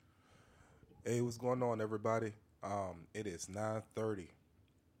Hey, what's going on, everybody? It is 9:30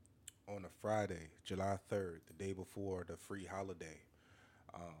 on a Friday, July 3rd, the day before the free holiday,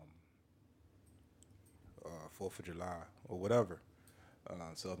 4th of July, or whatever.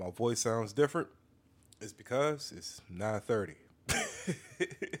 So if my voice sounds different, it's because it's 9:30.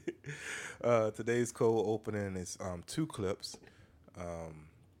 Today's cold opening is two clips. Um,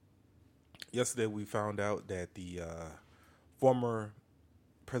 Yesterday, we found out that the former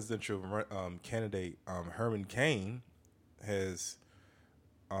presidential candidate Herman Cain has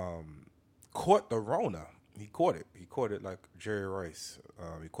caught the Rona. He caught it. He caught it like Jerry Rice.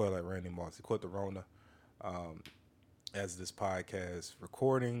 He caught it like Randy Moss. He caught the Rona as this podcast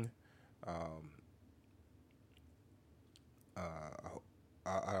recording. Um,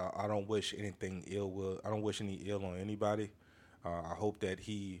 I don't wish anything ill will. I don't wish any ill on anybody. I hope that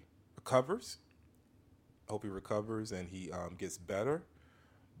he recovers. I hope he recovers and he gets better.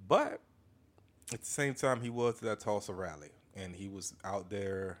 But at the same time, he was at that Tulsa rally and he was out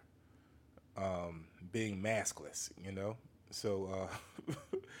there being maskless, you know. So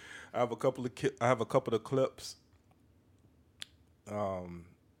I have a couple of clips. Um,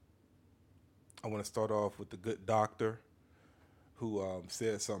 I want to start off with the good doctor who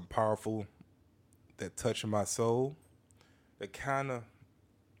said something powerful that touched my soul. That kind of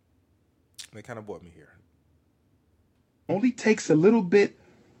brought me here. Only takes a little bit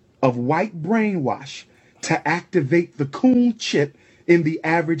of white brainwash to activate the coon chip in the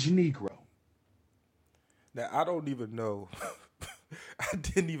average Negro. Now I don't even know. I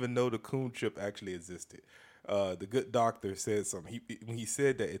didn't even know the coon chip actually existed. The good doctor said something. When he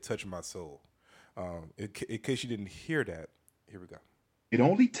said that, it touched my soul. In case you didn't hear that, here we go. It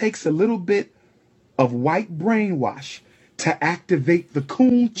only takes a little bit of white brainwash to activate the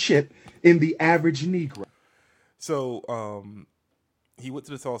coon chip in the average Negro. So he went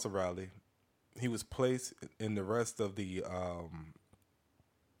to the Tulsa rally. He was placed in the rest of the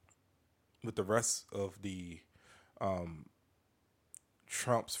with the rest of the um,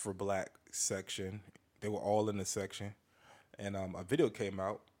 Trumps for Black section. They were all in the section, and a video came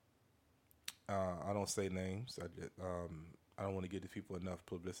out. I don't say names. I don't want to give the people enough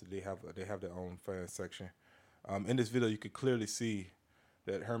publicity. They have their own fan section. In this video, you could clearly see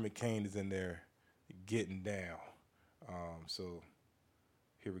that Herman Cain is in there getting down. So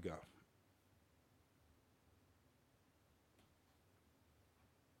here we go.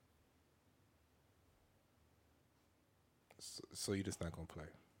 So you're just not gonna play.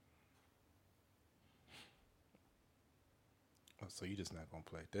 So you're just not gonna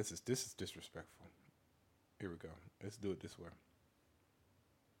play. This is disrespectful. Here we go. Let's do it this way.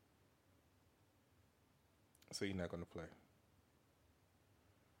 So you're not gonna play.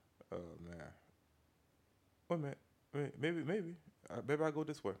 Oh man. Wait a minute. Maybe I'll go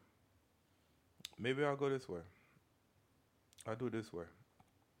this way. Maybe I'll go this way. I'll do it this way.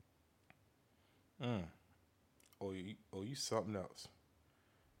 Mm. You something else.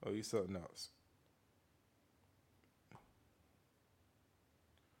 Oh, you something else.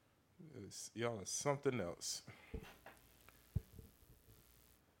 Y'all are something else.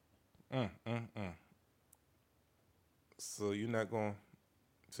 Mm, mm, mm. So you're not going.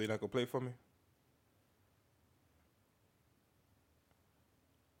 So you're not gonna play for me?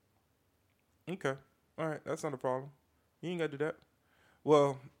 Okay. All right. That's not a problem. You ain't gotta do that.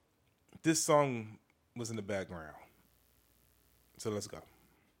 Well, this song was in the background. So let's go.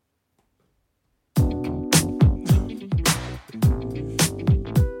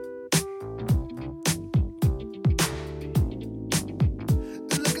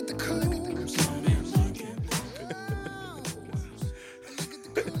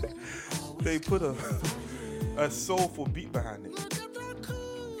 They put a soulful beat behind it.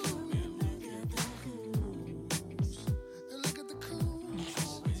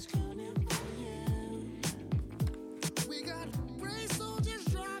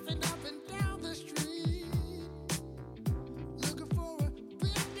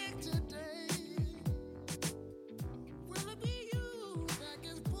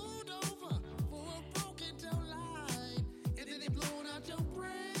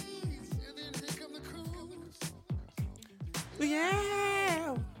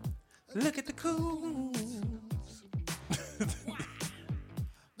 Yeah, look at the coons.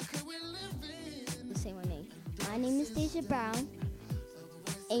 Say my name. My name is Deja Brown,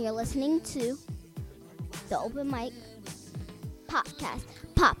 and you're listening to the Open Mic Podcast.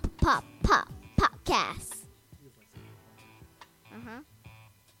 Podcast. Uh-huh.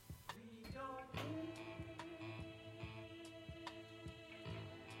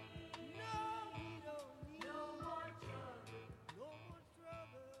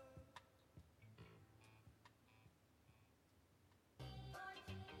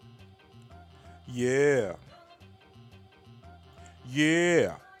 Yeah.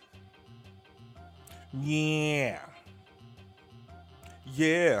 Yeah. Yeah.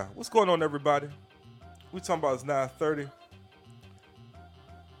 Yeah. What's going on, everybody? We talking about it's 9:30.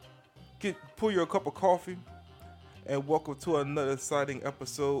 Pull your cup of coffee and welcome to another exciting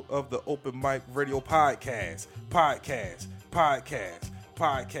episode of the Open Mic Radio Podcast. Podcast. Podcast.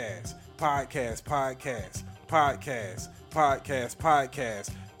 Podcast. Podcast. Podcast. Podcast. Podcast.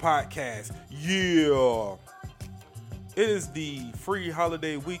 Podcast. Podcast. Yeah. It is the free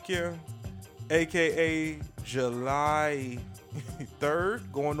holiday weekend, aka July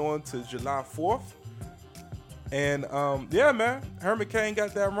 3rd, going on to July 4th. And yeah, man, Herman Cain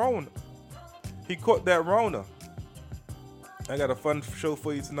got that Rona. He caught that Rona. I got a fun show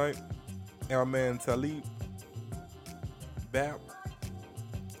for you tonight. Our man Talib Bab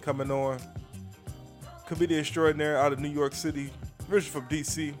coming on. Comedian extraordinaire out of New York City, originally from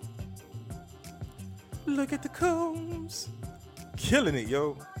DC. Look at the combs. Killing it,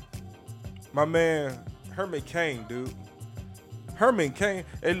 yo. My man, Herman Cain, dude. Herman Cain.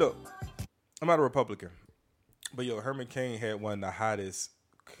 Hey, look, I'm not a Republican. But, yo, Herman Cain had one of the hottest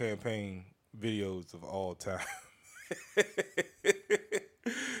campaign videos of all time.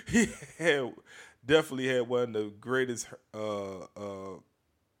 He definitely had one of the greatest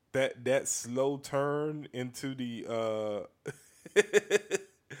that slow turn into the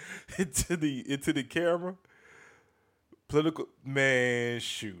into the camera. Political man,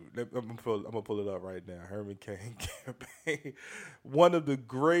 shoot. I'm gonna pull it up right now. Herman Cain campaign, one of the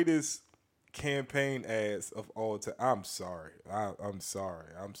greatest campaign ads of all time. I'm sorry. I'm sorry.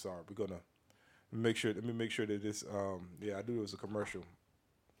 We're gonna make sure. Let me make sure that this. Yeah, I knew it was a commercial.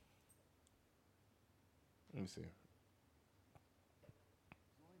 Let me see.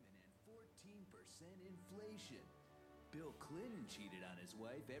 Inflation. Bill Clinton cheated on his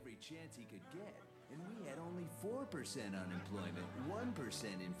wife every chance he could get, and we had only 4% unemployment,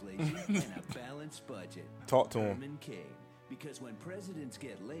 1% inflation, and a balanced budget. Talk to him. Herman Cain. Because when presidents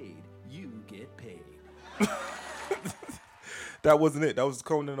get laid, you get paid. That wasn't it. That was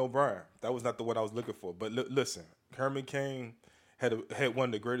Conan O'Brien. That was not the one I was looking for. But listen, Herman Cain had one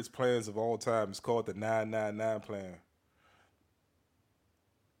of the greatest plans of all time. It's called the 999 plan.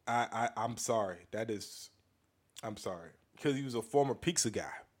 I'm sorry. I'm sorry. Because he was a former pizza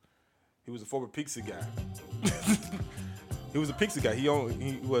guy. He was a pizza guy. He owned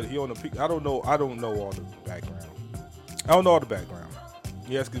a pizza. I don't know all the background. I don't know all the background.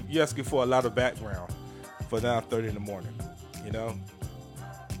 You asking for a lot of background for 9:30 in the morning, you know.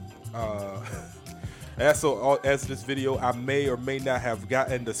 As this video, I may or may not have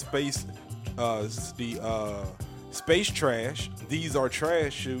gotten the space trash. These are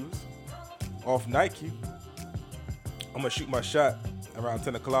trash shoes off Nike. I'm gonna shoot my shot around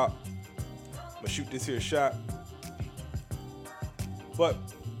 10 o'clock. I'm gonna shoot this here shot. But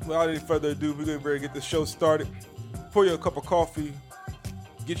without any further ado, we're gonna get this show started. Pour you a cup of coffee.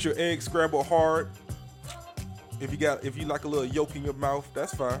 Get your eggs scrambled hard. If you like a little yolk in your mouth,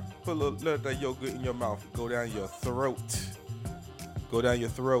 that's fine. Let that yolk in your mouth go down your throat.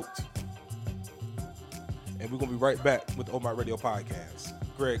 And we're gonna be right back with the Oh My Radio Podcast.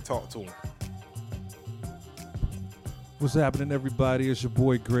 Greg, talk to him. What's happening, everybody? It's your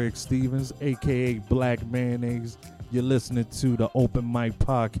boy Greg Stevens, aka Black Mayonnaise. You're listening to the Open Mic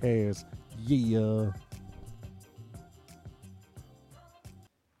Podcast. Yeah.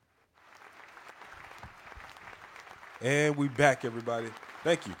 And we back, everybody.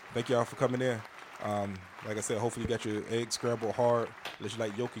 Thank y'all for coming in. Like I said, hopefully you got your eggs scrambled hard. Unless you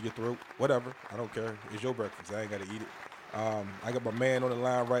like yolk in your throat. Whatever. I don't care. It's your breakfast. I ain't got to eat it. I got my man on the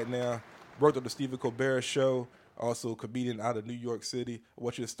line right now. Worked on the Stephen Colbert Show. Also a comedian out of New York City. I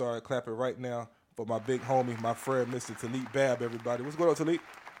want you to start clapping right now for my big homie, my friend, Mr. Talib Bab, everybody. What's going on, Talib?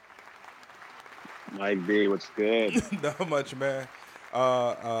 Mike B, what's good? Not much, man.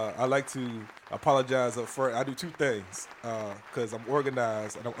 I like to apologize up front. I do two things because I'm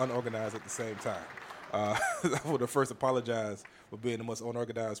organized and I'm unorganized at the same time. I want to first apologize for being the most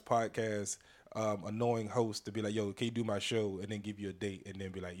unorganized podcast, annoying host to be like, yo, can you do my show? And then give you a date and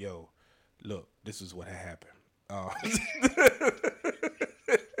then be like, yo, look, this is what happened.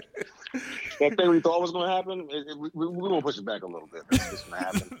 That thing we thought was going to happen, we're going to push it back a little bit. It's going to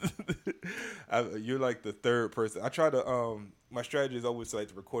happen. You're like the third person. I try to, my strategy is always like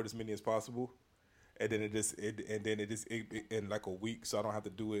to record as many as possible. And then it in like a week. So I don't have to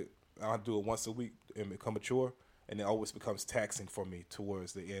do it. I don't have to do it once a week and become mature. And it always becomes taxing for me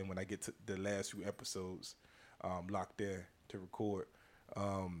towards the end when I get to the last few episodes locked in to record.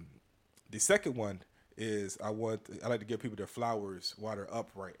 The second one is I like to give people their flowers while they're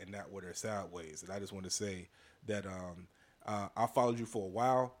upright and not while they're sideways. And I just want to say that I followed you for a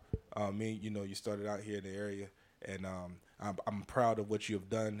while. You started out here in the area, and I'm proud of what you have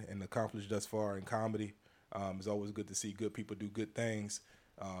done and accomplished thus far in comedy. It's always good to see good people do good things,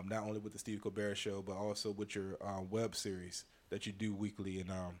 not only with the Steve Colbert Show, but also with your web series that you do weekly.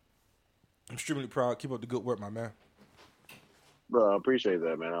 And I'm extremely proud. Keep up the good work, my man. Bro, I appreciate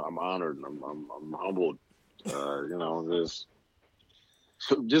that, man. I'm honored. I'm humbled. Just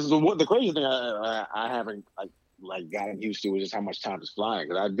the crazy thing I haven't gotten used to is just how much time is flying.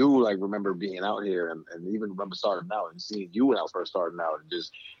 Because I do remember being out here and even remember starting out and seeing you when I was first starting out and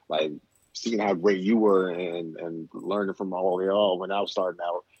just seeing how great you were and learning from all of y'all when I was starting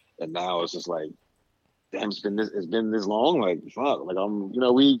out. And now it's just damn, it's been this long. Fuck.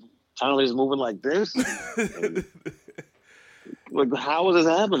 Time is moving like this. And, how is this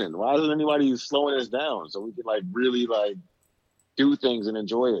happening? Why isn't anybody slowing us down so we can really do things and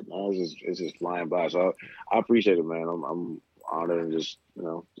enjoy it? Man, it's just flying by. So I appreciate it, man. I'm honored and just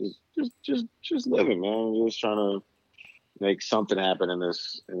living, man. Just trying to make something happen in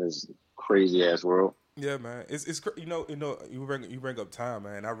this crazy ass world. Yeah, man. It's you bring up time,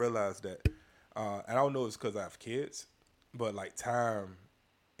 man. I realized that, and I don't know it's because I have kids, but time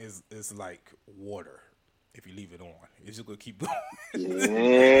is like water. If you leave it on, it's just gonna keep going.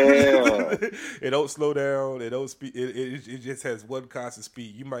 Yeah. It don't slow down. It don't speed. It just has one constant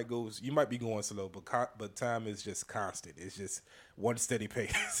speed. You might be going slow, but time is just constant. It's just one steady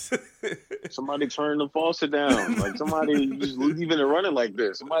pace. Somebody turn the faucet down. Somebody just leaving it running like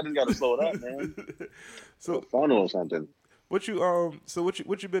this. Somebody's got to slow it up, man. So funnel or something. What you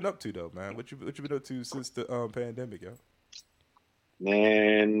been up to though, man? What you been up to since the pandemic, yo?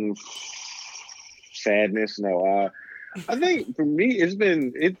 Man. Sadness. No, I think for me it's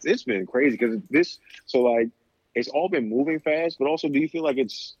been crazy because it's all been moving fast, but also do you feel like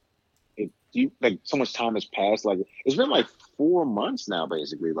so much time has passed? It's been 4 months now,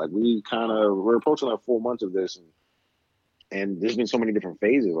 basically. We're approaching 4 months of this, and there's been so many different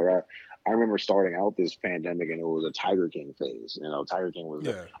phases. I remember starting out this pandemic and it was a Tiger King phase. Tiger King was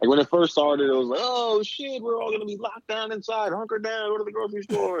when it first started, it was oh shit, we're all gonna be locked down inside, hunker down, go to the grocery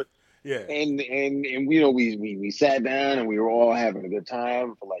store. Yeah, and we sat down and we were all having a good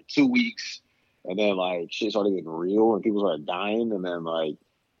time for 2 weeks, and then shit started getting real and people started dying, and then and I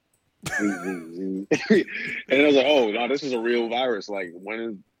was oh no, this is a real virus.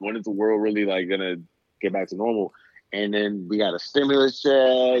 When is the world really gonna get back to normal? And then we got a stimulus check,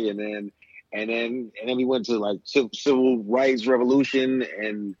 and then we went to civil rights revolution,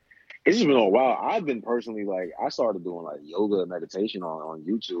 and it's just been a while. I've been personally I started doing yoga and meditation on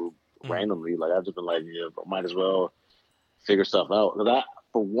YouTube. Randomly, I've just been might as well figure stuff out. Because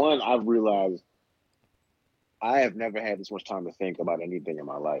for one, I've realized I have never had this much time to think about anything in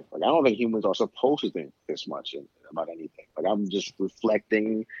my life. I don't think humans are supposed to think this much about anything. I'm just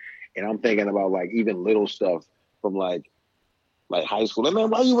reflecting, and I'm thinking about even little stuff from high school. Man,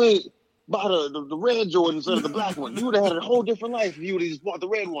 why you ain't bought the red Jordan instead of the black one? You would have had a whole different life if you would have just bought the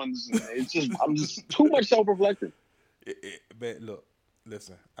red ones. I'm just too much self-reflecting. Man, look.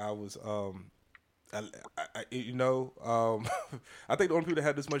 Listen, I was, I think the only people that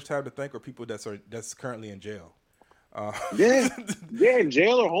have this much time to think are people that's currently in jail. In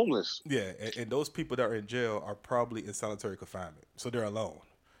jail or homeless. Yeah, and those people that are in jail are probably in solitary confinement, so they're alone.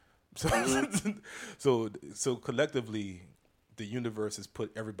 So, so collectively, the universe has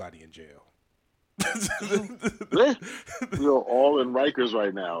put everybody in jail. We're all in Rikers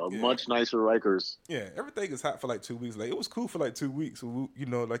right now. Much nicer Rikers. Yeah, everything is hot for 2 weeks. It was cool for 2 weeks.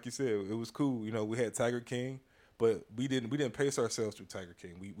 Like you said, it was cool. We had Tiger King, but we didn't pace ourselves through Tiger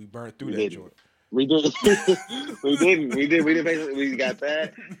King. We burned through that joint. We did. We didn't pace. We got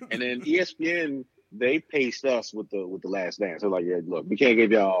that, and then ESPN they paced us with the Last Dance. They're look, we can't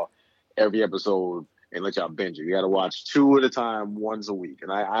give y'all every episode and let y'all binge it. You got to watch 2 at a time, once a week. And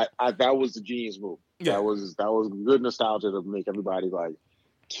I that was the genius move. Yeah. That was good nostalgia to make everybody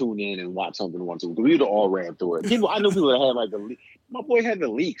tune in and watch something once a week. We'd all ran through it. I knew people that had my boy had the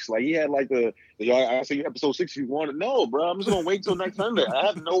leaks. He had I say episode 6 if you want it. No, bro, I'm just gonna wait till next Sunday. I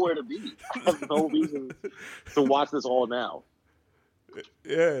have nowhere to be. I have no reason to watch this all now.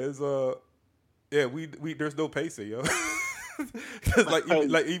 Yeah, it's we there's no pacing, yo.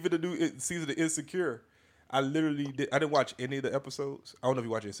 Even the new season of Insecure, I didn't watch any of the episodes. I don't know if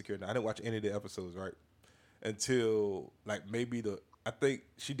you watch Insecure now. I didn't watch any of the episodes, right? Until maybe I think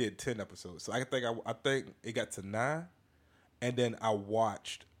she did 10 episodes. So I think it got to 9, and then I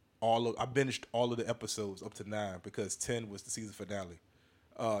binged all of the episodes up to 9 because 10 was the season finale.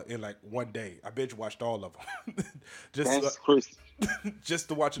 in like one day. I binge watched all of them That's crazy. just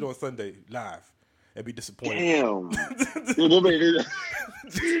to watch it on Sunday live and be disappointed. Damn.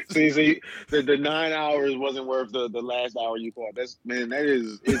 see, the 9 hours wasn't worth the last hour you caught. It's.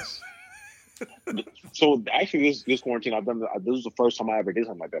 So actually, this quarantine, this is the first time I ever did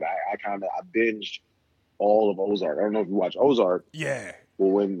something like that. I binged all of Ozark. I don't know if you watch Ozark. Yeah.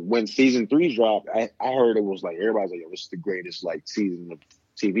 Well, when season 3 dropped, I heard it was like everybody's like, "Yo, this is the greatest like season of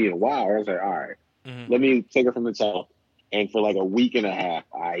TV in a while." I was like, "All right, let me take it from the top." And for like a week and a half,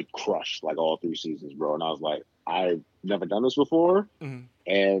 I crushed like all 3 seasons, bro. And I was like, I've never done this before,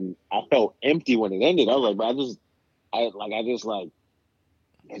 and I felt empty when it ended. I was like, "Bro,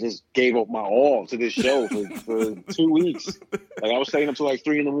 I just gave up my all to this show for 2 weeks. Like I was staying up till like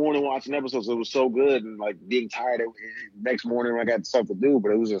 3 in the morning watching episodes. It was so good, and like being tired next morning when I got stuff to do.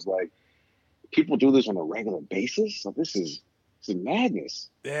 But it was just like people do this on a regular basis. Like this is madness.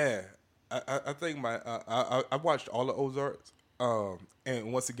 Yeah, I think I watched all of Ozarks,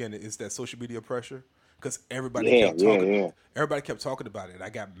 and once again it's that social media pressure because everybody kept talking. Everybody kept talking about it. I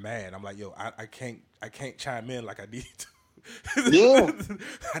got mad. I'm like, yo, I can't chime in like I need to. Yeah,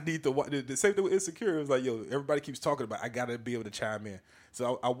 I need to watch the same thing with Insecure. It was like, yo, everybody keeps talking about it. I gotta be able to chime in.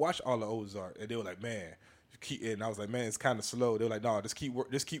 So I watched all of Ozark, and they were like, man, and I was like, man, it's kind of slow. They were like, no, just keep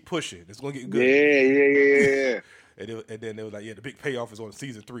pushing. It's gonna get good. Yeah. and then they were like, yeah, the big payoff is on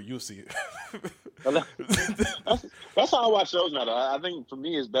season 3. You'll see it. that's how I watch shows now. Though. I think for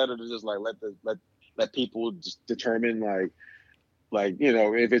me, it's better to just like let people just determine like you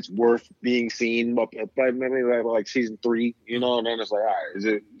know if it's worth being seen. But maybe like season 3, you know, and then it's like, all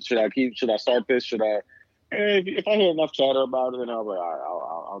right, should I start this? Should I? If I hear enough chatter about it, then I'll be like, all right,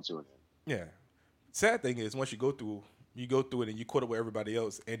 I'll tune in. Yeah. Sad thing is, once you go through it and you caught up with everybody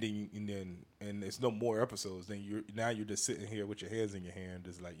else, and there's no more episodes. Then you're just sitting here with your hands in your hand,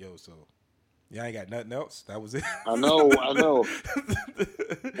 just like, yo, so yeah, I ain't got nothing else. That was it. I know.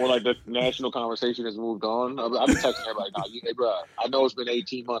 Or like the national conversation has moved on. I've been texting everybody now. Hey, bro, I know it's been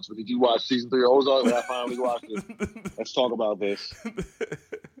 18 months, but did you watch season 3 of Ozark? When I finally watched it. Let's talk about this.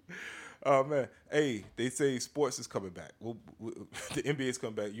 Oh man, hey, they say sports is coming back. The NBA is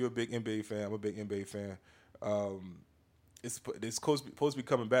coming back. You're a big NBA fan. I'm a big NBA fan. It's supposed to be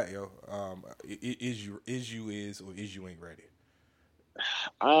coming back, yo. Is you ain't ready?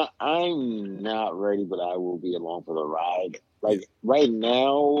 I'm not ready, but I will be along for the ride. Like right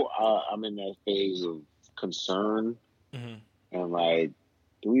now, I'm in that phase of concern, and like,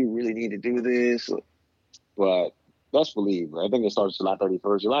 do we really need to do this? But best believe, I think it starts July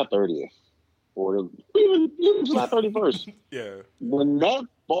 31st, July 30th, or even July 31st. Yeah. When that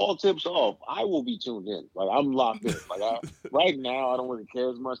ball tips off, I will be tuned in. Like I'm locked in. Like right now, I don't really care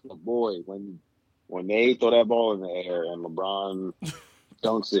as much. But boy, when they throw that ball in the air and LeBron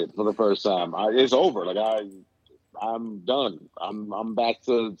dunks it for the first time, it's over. Like I'm done. I'm back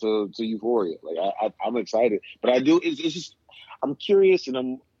to euphoria. Like I'm excited, but I do. It's just I'm curious,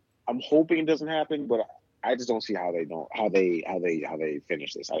 and I'm hoping it doesn't happen, but I just don't see how they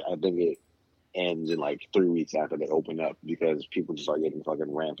finish this. I think it ends in like 3 weeks after they open up because people just start getting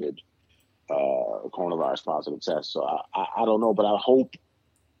fucking rampant coronavirus positive tests. So I don't know, but I hope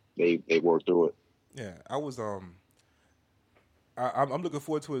they work through it. Yeah, I was I'm looking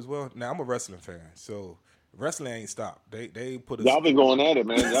forward to it as well. Now I'm a wrestling fan, so wrestling ain't stopped. They put us. Y'all been going at it,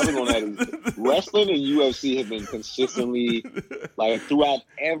 man. Y'all been going at it. Wrestling and UFC have been consistently like throughout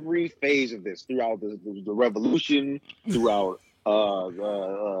every phase of this, throughout the revolution, throughout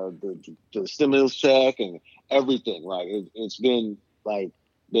the stimulus check and everything. Like it's been like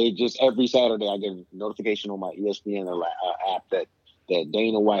they just every Saturday I get a notification on my ESPN app that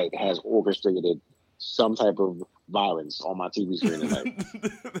Dana White has orchestrated some type of violence on my TV screen tonight.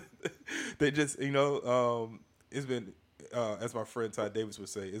 They just, it's been, as my friend Ty Davis would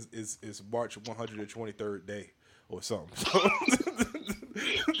say, it's March 123rd day or something.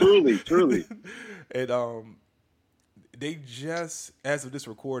 Truly. And they just, as of this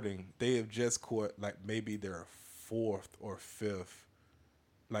recording, they have just caught like maybe their 4th or 5th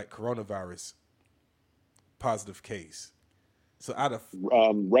like coronavirus positive case. So out of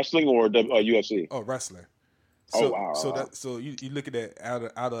wrestling or UFC? Oh, wrestling. So, wow. So you look at that out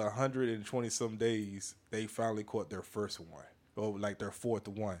of 120 some days, they finally caught their first one, or like their 4th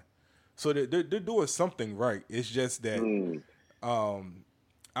one. So they're doing something right. It's just that I'm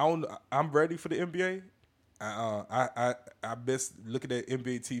ready for the NBA. I miss looking at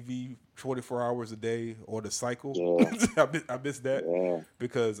NBA TV 24 hours a day or the cycle. Yeah. I miss that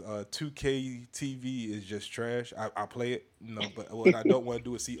because 2K TV is just trash. I play it, but what I don't want to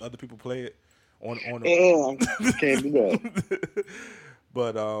do is see other people play it. On can't do that.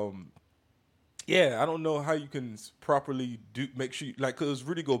 But yeah, I don't know how you can properly make sure like cause it was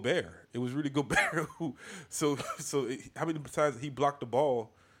Rudy Gobert. It was Rudy Gobert who how many times he blocked the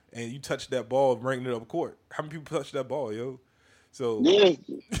ball and you touched that ball and bringing it up court? How many people touched that ball, yo? So Yeah.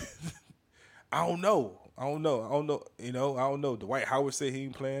 I don't know. You know, I don't know. Dwight Howard said he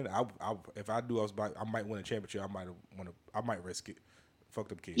ain't playing. If I do, I might win a championship. I might risk it. Fuck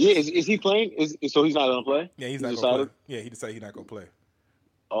them kids. Yeah, is he playing? So he's not gonna play? Yeah, he's not gonna play. Yeah, he decided he's not gonna play.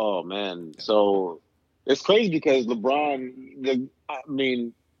 Oh man, so it's crazy because LeBron.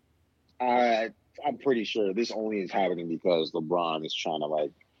 I'm pretty sure this only is happening because LeBron is trying to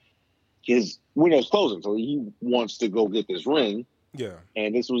like his window's closing, so he wants to go get this ring. Yeah,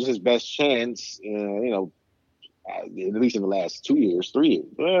 and this was his best chance. At least in the last 2 years, 3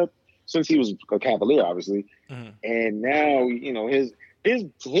 years, since he was a Cavalier, obviously. Mm-hmm. And now his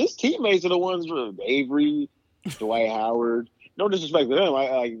teammates are the ones with Avery, Dwight Howard. No disrespect to them.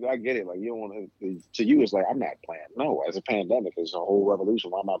 I get it. Like you don't want to you. It's like I'm not playing. No, as a pandemic, it's a whole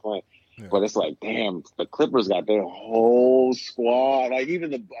revolution. Why am I playing? Yeah. But it's like, damn, the Clippers got their whole squad. Like even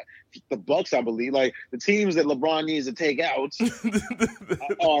the Bucks, I believe, like the teams that LeBron needs to take out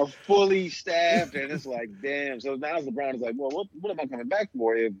are fully staffed, and it's like, damn. So now LeBron is like, well, what am I coming back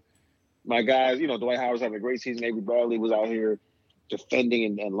for if my guys, Dwight Howard's having a great season. Avery Bradley was out here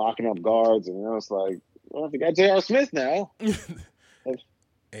defending and locking up guards, and it's like, well, they got J.R. Smith now.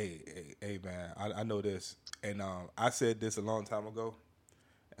 Hey, man, I know this, and I said this a long time ago.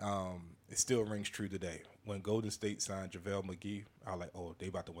 It still rings true today. When Golden State signed JaVale McGee, I was like, oh, they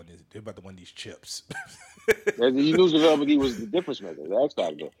about to win this. They about to win these chips. You knew JaVale McGee was the difference maker, the X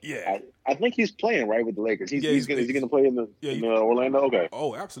factor. Yeah, I think he's playing right with the Lakers. He's going to play in Orlando. Okay.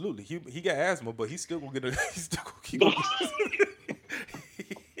 Oh, absolutely. He got asthma, but he's still gonna get He's still gonna keep.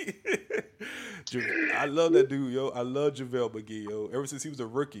 I love that dude, yo. I love JaVale McGee, yo. Ever since he was a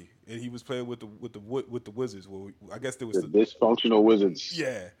rookie and he was playing with the Wizards. Well, I guess there was the dysfunctional Wizards.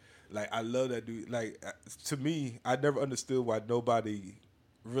 Yeah, like I love that dude. Like to me, I never understood why nobody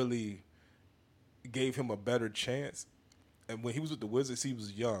really gave him a better chance. And when he was with the Wizards, he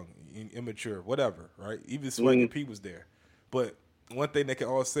was young, immature, whatever, right? Even Swagger P was there. But one thing they can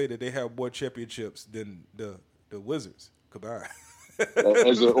all say that they have more championships than the Wizards combined.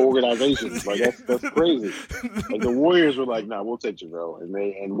 As an organization, like that's crazy. Like the Warriors were like, "Nah, we'll take JaVale,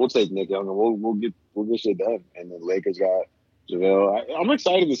 and we'll take Nick Young, and we'll get shit done." And the Lakers got JaVale. I'm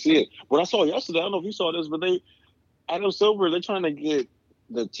excited to see it. What I saw yesterday, I don't know if you saw this, but Adam Silver, they're trying to get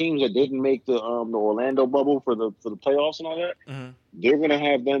the teams that didn't make the Orlando bubble for the playoffs and all that. Mm-hmm. They're gonna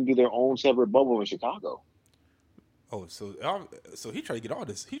have them do their own separate bubble in Chicago. Oh, so he tried to get all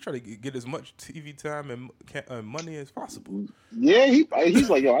this. He tried to get as much TV time and money as possible. Yeah, he's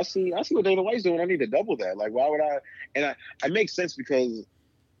like, yo, I see what Dana White's doing. I need to double that. Like, why would I? And I makes sense because,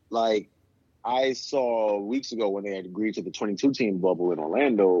 like, I saw weeks ago when they had agreed to the 22-team bubble in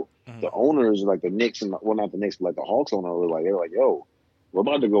Orlando, the owners, like the Knicks and not the Knicks, but like the Hawks owner, they were like, yo, we're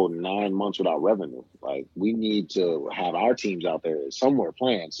about to go 9 months without revenue. Like, we need to have our teams out there somewhere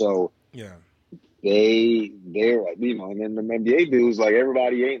playing. So yeah. They're and then the NBA dudes, like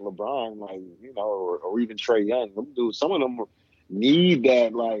everybody ain't LeBron, like, or even Trae Young. Them dudes, some of them need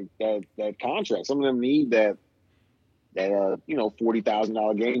that contract. Some of them need that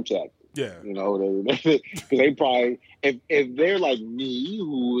 $40,000 game check. Yeah, because they probably if they're like me,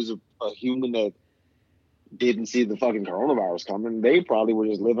 who is a human that didn't see the fucking coronavirus coming, they probably were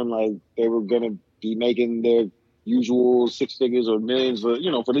just living like they were gonna be making their usual 6 figures or millions for at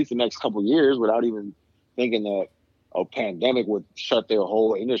least the next couple of years without even thinking that a pandemic would shut their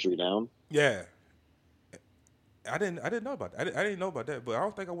whole industry down. Yeah. I didn't know about that. I didn't know about that, but I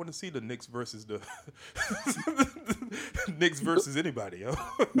don't think I want to see the Knicks versus the Knicks versus anybody, yo.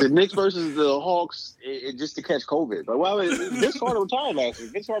 The Knicks versus the Hawks, just to catch COVID. But this hard to retire last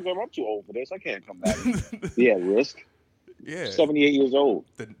week. This hard to I'm too old for this. I can't come back. Yeah, risk. Yeah, 78 years old.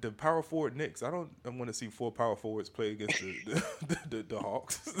 The power forward Knicks. I want to see 4 power forwards play against the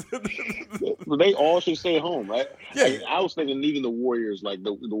Hawks. They all should stay home, right? Yeah. I was thinking even the Warriors, like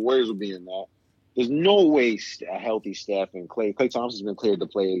the Warriors would be in that. There's no way a healthy Steph and Klay Thompson's been cleared to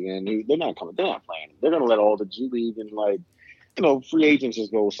play again. They're not coming. They're not playing. They're going to let all the G League and free agents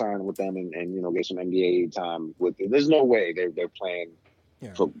just go sign with them and get some NBA time with it. There's no way they're playing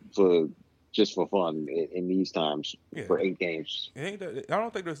for just for fun in these times for 8 games. I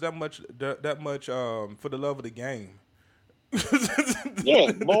don't think there's that much for the love of the game.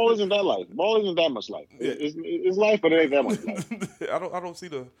 Yeah, ball isn't that life. Ball isn't that much life. It's life, but it ain't that much life. I don't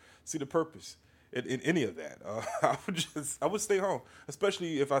see the purpose in any of that. I would stay home,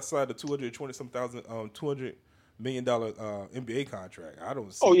 especially if I signed a $200 million million NBA contract. I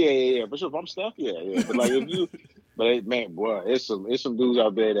don't see. Oh yeah. For sure, if I'm Steph, yeah. But like if you, man, boy, it's some dudes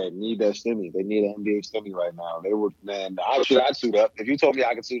out there that need that stimmy. They need an NBA stimmy right now. They would, man. I'd suit up. If you told me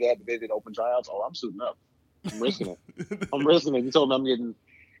I could suit up if they did open tryouts, I'm suiting up. I'm risking it. If you told me I'm getting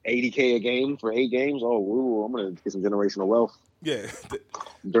 $80K a game for 8 games, I'm gonna get some generational wealth. Yeah.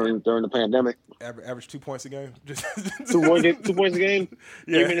 During the pandemic. Average 2 points a game. Just 2 points a game.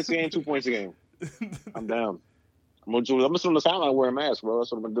 Yeah. 3 minutes a game. 2 points a game. I'm down. I'm gonna sit on the sideline wear a mask, bro.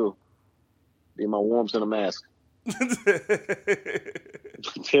 That's what I'm gonna do. Be my warmth in a mask.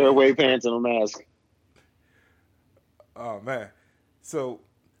 Tearaway pants and a mask. Oh man. So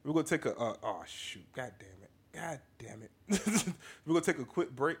we're gonna take a shoot. God damn it. We're gonna take a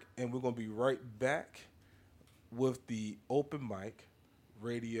quick break and we're gonna be right back with the Open Mic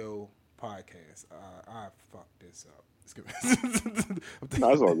Radio Podcast. I fucked this up. No,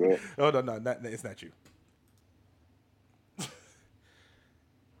 it's all good. Oh no, it's not you.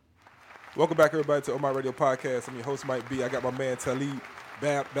 Welcome back, everybody, to On My Radio Podcast. I'm your host, Mike B. I got my man Talib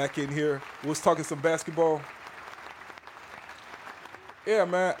back in here. We was talking some basketball. Yeah,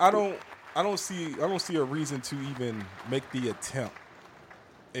 man. I don't see a reason to even make the attempt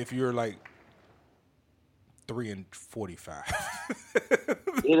if you're like 3-45.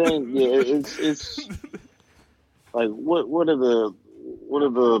 It ain't. Yeah, it's like what are the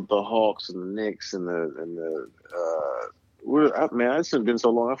Hawks and the Knicks and the man, it's been so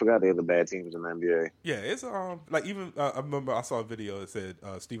long. I forgot they had the bad teams in the NBA. Yeah, it's like even I remember I saw a video that said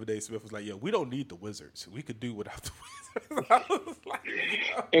Stephen A. Smith was like, "Yeah, we don't need the Wizards. We could do without the Wizards." I was like,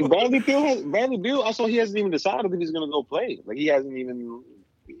 and Bradley Beal, I saw he hasn't even decided if he's going to go play. Like he hasn't even.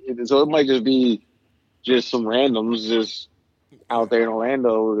 So it might just be some randoms just out there in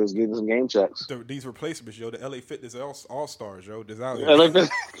Orlando that's getting some game checks. These replacements, yo, the LA Fitness All Stars, yo, there's out here.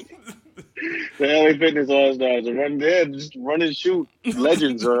 The LA Fitness All Stars are just run and shoot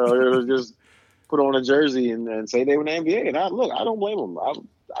legends, or just put on a jersey and say they were in the NBA. And I don't blame them.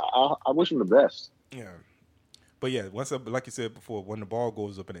 I wish them the best. Yeah, but yeah, like you said before, when the ball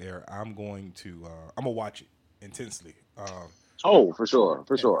goes up in the air, I'm gonna watch it intensely. For sure.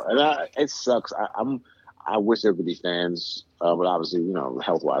 And it sucks. I wish there could be fans, but obviously,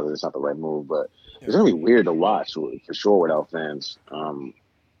 health wise, it's not the right move. But it's gonna be weird to watch for sure without fans.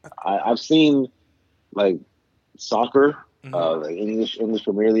 I've seen like soccer, like English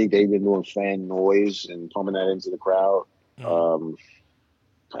Premier League. They've been doing fan noise and pumping that into the crowd.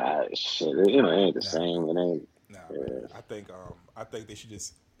 Shit, it ain't the same. It ain't. I think they should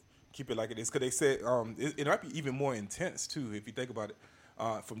just keep it like it is, because they said it might be even more intense too if you think about it.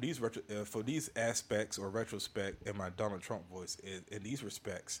 From these aspects or retrospect in my Donald Trump voice, in these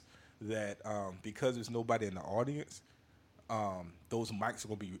respects, that because there's nobody in the audience, those mics are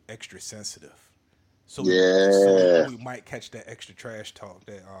gonna be extra sensitive. So we might catch that extra trash talk.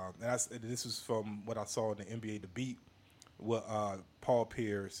 This was from what I saw in the NBA debate with Paul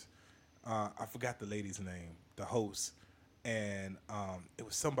Pierce. I forgot the lady's name, the host, and it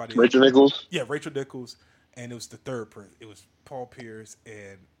was somebody. Rachel Nichols. Yeah, Rachel Nichols, and it was the third person. It was Paul Pierce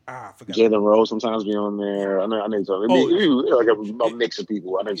and I forgot. Jalen Rose sometimes be on there. I know you're talking. Like a mix of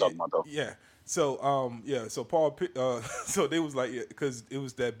people. I know you're talking about though. Yeah. So so Paul, so they was like, because it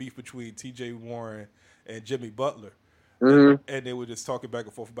was that beef between T.J. Warren and Jimmy Butler, and they were just talking back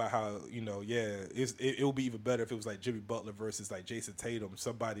and forth about how it would be even better if it was like Jimmy Butler versus like Jason Tatum,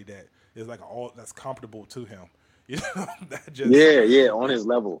 somebody that is like that's comparable to him, not just on his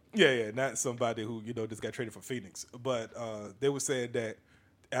level. Not somebody who just got traded for Phoenix, but they were saying that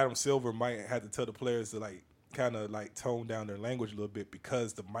Adam Silver might have to tell the players to like kind of like tone down their language a little bit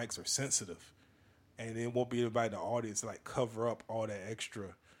because the mics are sensitive, and it won't be anybody in the audience to like cover up all that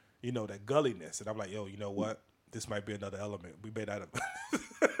extra, that gulliness. And I'm like, yo, you know what? This might be another element. We may not have.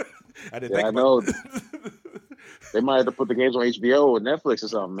 I didn't think about it. They might have to put the games on HBO or Netflix or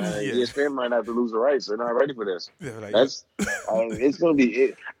something, man. ESPN might have to lose the rights. They're not ready for this. It's going to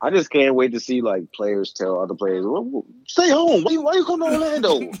be. I just can't wait to see like players tell other players, well, "Stay home. Why you come to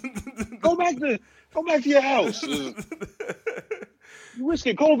Orlando? Go back to your house. You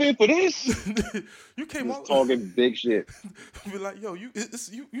risking COVID for this? You came out talking big shit. Be like, yo, you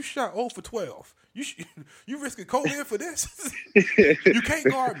shot 0 for 12. You risking COVID for this? You can't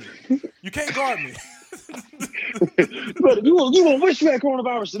guard me. You can't guard me." But you won't wish you had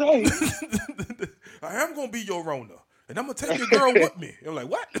coronavirus today. I am gonna be your Rona, and I'm gonna take your girl with me. I'm like,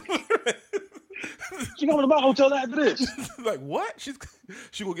 what? She coming to my hotel after this. Like, what?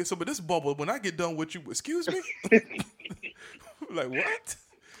 She gonna get some of this bubble when I get done with you. Excuse me. Like, what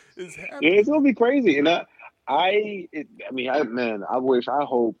is happening? Yeah, it's gonna be crazy, and I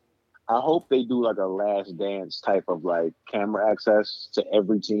I hope they do like a Last Dance type of like camera access to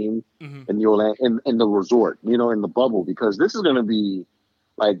every team in the in the resort, you know, in the bubble, because this is going to be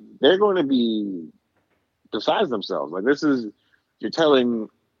like they're going to be besides themselves. Like this is you're telling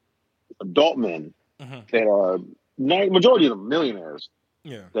adult men that are majority of them millionaires.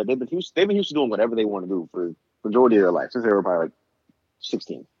 Yeah, that they've been used to doing whatever they want to do for the majority of their life since they were probably like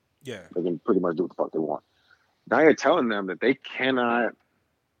 16. yeah. They can pretty much do what the fuck they want. Now you're telling them that they cannot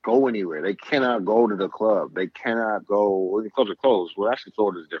go anywhere. They cannot go to the club. They cannot go. Well, the clubs are closed. Well, actually,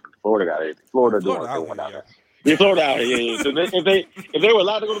 Florida's different. Florida got it. Florida doing what they want out there. Yeah, Florida out here. Yeah. So if they were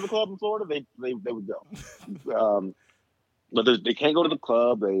allowed to go to the club in Florida, they would go. But they can't go to the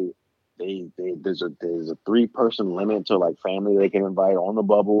club. There's a 3-person limit to like family they can invite on the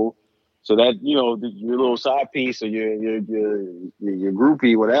bubble, so that you know your little side piece or your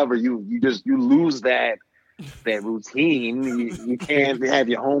groupie, whatever, you lose that routine. You can't have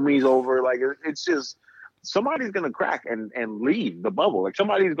your homies over. Like it's just somebody's gonna crack and leave the bubble. Like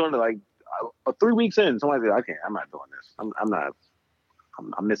somebody's gonna like 3 weeks in, somebody's like, I'm not doing this.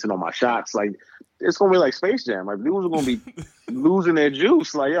 I'm missing all my shots. Like it's gonna be like Space Jam. Like dudes are gonna be losing their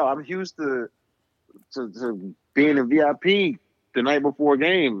juice. Like yo, I'm used to being a VIP the night before a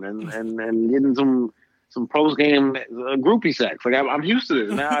game and getting some post game groupie sex. Like I'm used to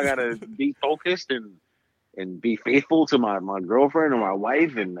this. Now I gotta be focused and be faithful to my girlfriend or my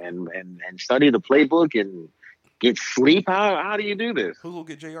wife and study the playbook and get sleep. How do you do this? Who's gonna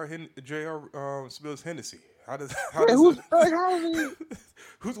get J.R. Smith's Hennessy? Who's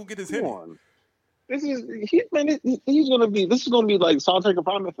gonna get his Hennessy? This is gonna be like solitary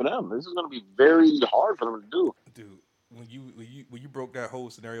confinement for them. This is gonna be very hard for them to do. Dude, when you broke that whole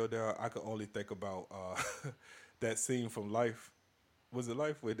scenario down, I could only think about that scene from Life. Was it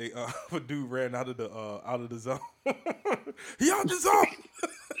Life where they a dude ran out of the zone? He out the zone.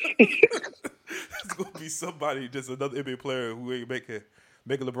 It's gonna be somebody, just another NBA player who ain't making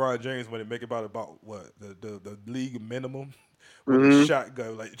LeBron James when they make about what the league minimum with a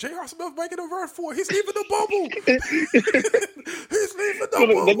shotgun. Like J.R. Smith making a run for it. He's leaving the bubble. He's leaving the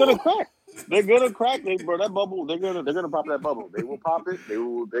bubble. They're gonna crack. They're gonna crack. Bro, that bubble. They're gonna pop that bubble. They will pop it.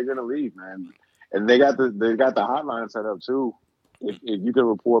 They're gonna leave, man. And they got the hotline set up too. If you can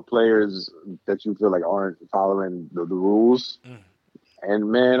report players that you feel like aren't following the rules.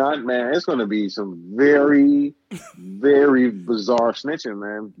 And man, it's gonna be some very, very bizarre snitching,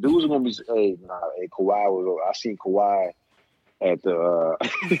 man. Dudes are gonna be, Kawhi I seen Kawhi at the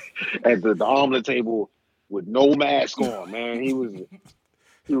at the omelet table with no mask on, man. He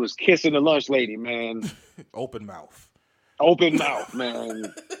was kissing the lunch lady, man. Open mouth,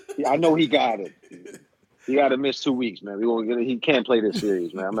 man. I know he got it. He got to miss 2 weeks, man. He can't play this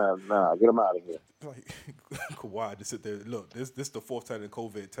series, man. Get him out of here. Like Kawhi just sit there. Look, this the 4th time that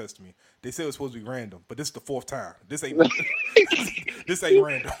COVID tested me. They said it was supposed to be random, but this is the 4th time. This ain't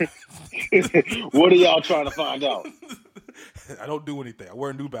random. What are y'all trying to find out? I don't do anything. I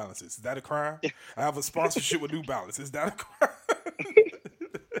wear New Balances. Is that a crime? I have a sponsorship with New Balance. Is that a crime?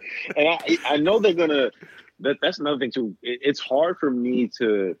 And I know they're gonna. That's another thing too. It's hard for me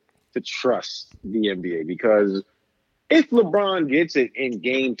to trust the NBA because if LeBron gets it in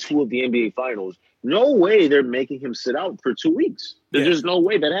Game 2 of the NBA Finals, no way they're making him sit out for 2 weeks. There's just no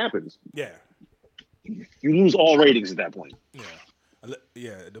way that happens. Yeah, you lose all ratings at that point. Yeah.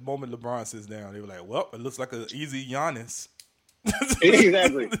 The moment LeBron sits down, they were like, "Well, it looks like an easy Giannis."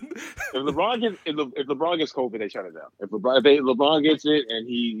 Exactly. If LeBron gets COVID, they shut it down. If LeBron gets it and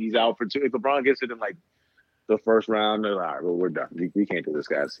he's out for 2, if LeBron gets it in like the first round, they're like, all right, well, we're done. We can't do this,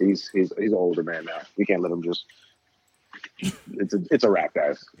 guys. He's an older man now. We can't let him just. It's a wrap,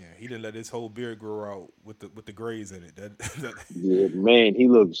 guys. Yeah, he didn't let his whole beard grow out with the grays in it. Yeah, man, he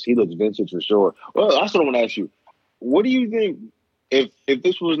looks vintage for sure. Well, that's what I want to ask you. What do you think if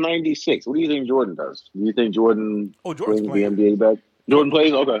this was '96? What do you think Jordan does? Do you think Jordan Jordan's brings the NBA back? Jordan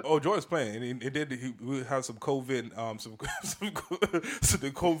plays? Okay. Oh, Jordan's playing. And he would have some COVID,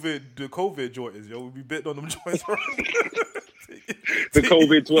 the COVID Jordans, yo. We'd be betting on them joints. The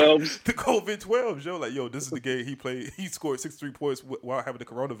COVID 12s. The COVID 12s, yo. Like, yo, this is the game he played. He scored 63 points while having the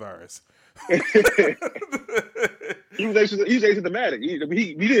coronavirus. He was asymptomatic. He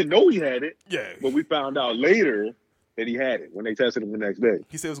didn't know he had it. Yeah. But we found out later that he had it when they tested him the next day.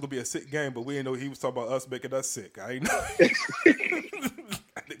 He said it was going to be a sick game, but we didn't know he was talking about us making us sick. I ain't know.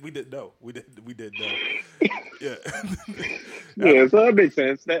 I think we didn't know. We didn't know. Yeah. Yeah, so that makes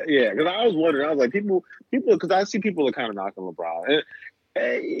sense. Because I was wondering. I was like, people, because I see people are kind of knocking LeBron.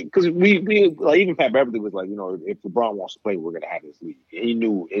 Because we like, even Pat Beverly was like, if LeBron wants to play, we're going to have this league. He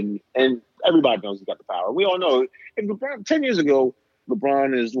knew, and everybody knows he's got the power. We all know if LeBron 10 years ago,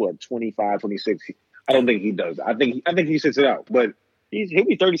 LeBron is what 25, 26. I don't think he does. I think he sits it out, but he'll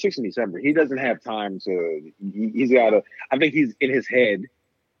be 36 in December. He doesn't have time to. He's got to. I think he's in his head.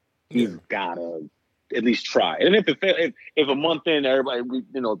 He's gotta at least try. And if a month in, everybody,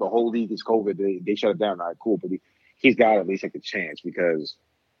 the whole league is COVID, they shut it down. All right, cool. But he's got to at least take a chance because,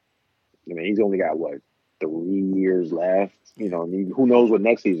 he's only got 3 years left. Who knows what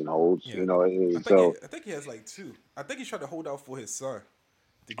next season holds? Yeah. I think he has 2. I think he's trying to hold out for his son.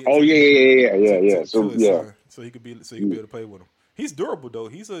 To get yeah. So he could be able to play with him. He's durable though.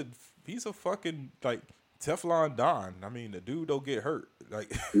 He's a fucking Teflon Don. I mean, the dude don't get hurt.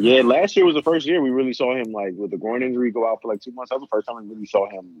 Yeah, last year was the first year we really saw him with the groin injury go out for 2 months. That was the first time we really saw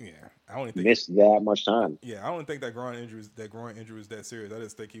him. Yeah, I don't think miss that much time. Yeah, I don't think that groin injury was that serious. I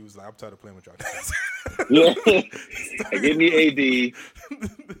just think he was I'm tired of playing with y'all. Yeah, give me AD.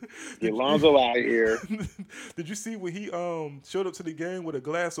 Get Lonzo out of here. Did you see when he showed up to the game with a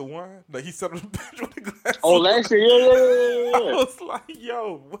glass of wine? He sat on the bench with a glass. Oh, last year, yeah. I was like,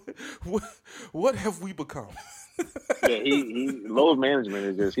 yo, what have we become? Yeah, he load management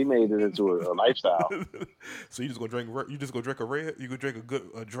is just he made it into a lifestyle. So you just gonna drink a red? You gonna drink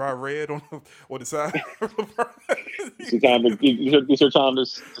a dry red on the side? It's your time to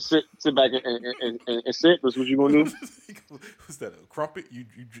sit back and sit. That's what you gonna do. What's that? A crumpet? You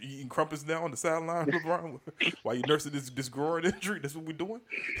eating crumpets now on the sideline, LeBron? While you nursing this groin injury? That's what we doing.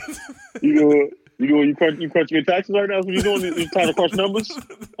 You crunching your taxes right now? That's what you doing? You trying to crunch numbers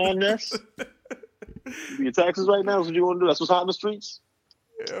on this? Your taxes right now is what you want to do. That's what's hot in the streets.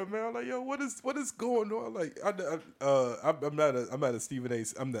 Yeah, man. Yo, what is going on? I'm not a Stephen A.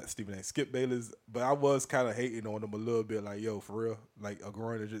 I'm not Stephen A. Skip Bayless, but I was kind of hating on him a little bit. Yo, for real, a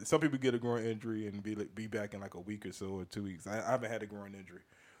groin injury. Some people get a groin injury and be back in a week or so or 2 weeks. I haven't had a groin injury,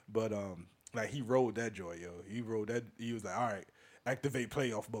 but he rode that joy, yo. He rode that. He was like, all right, activate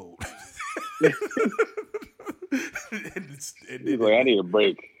playoff mode. He's like,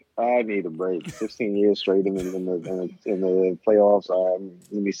 I need a break. 16 years straight in the playoffs.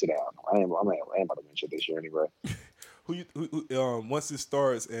 Let me sit down. I am about to win shit this year anyway. Who once it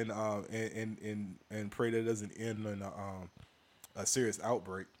starts and pray that it doesn't end in a serious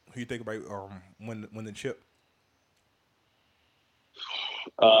outbreak. Who you think about win the chip?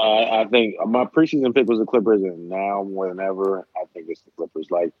 I think my preseason pick was the Clippers, and now more than ever, I think it's the Clippers.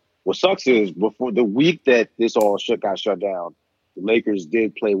 What sucks is before the week that this all got shut down, the Lakers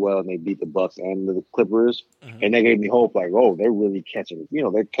did play well and they beat the Bucks and the Clippers, and that gave me hope. They're really catching.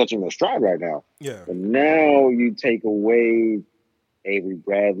 They're catching their stride right now. Yeah. But now you take away Avery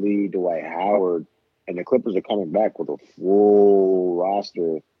Bradley, Dwight Howard, and the Clippers are coming back with a full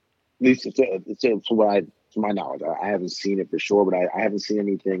roster. At least to my knowledge, I haven't seen it for sure, but I haven't seen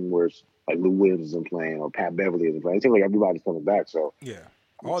anything where it's Lou Williams isn't playing or Pat Beverly isn't playing. It seems like everybody's coming back. So yeah,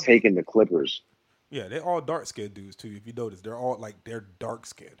 I'm taking the Clippers. Yeah, they're all dark skinned dudes too. If you notice, they're all they're dark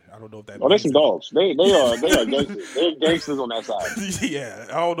skinned. I don't know if that. Oh, they're some dogs. They are gangsters. They're gangsters on that side. Yeah,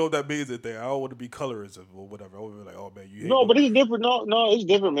 I don't know if that means anything. I don't want to be colorism or whatever. I would be like, oh man, you hate no, but it's different. No, it's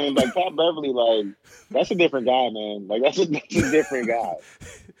different, man. Pat Beverly, that's a different guy, man. That's a different guy.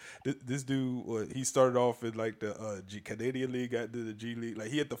 This dude, he started off in the Canadian League, got to the G League.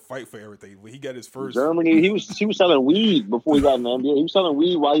 He had to fight for everything. When he got his first Germany, he was selling weed before he got in the NBA. He was selling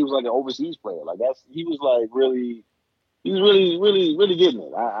weed while he was an overseas player. He was really getting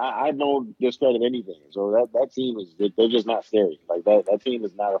it. I don't discredit anything. So that team they're just not scary. That team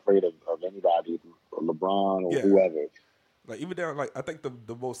is not afraid of anybody, LeBron or whoever. Even down, I think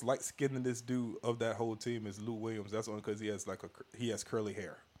the most light skinnedest dude of that whole team is Lou Williams. That's only because he has curly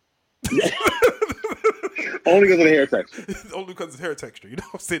hair. Only because of the hair texture. Only because of his hair texture. You know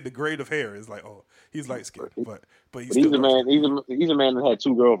what I'm saying? The grade of hair is he's light skinned, but he's a man. He's a man that had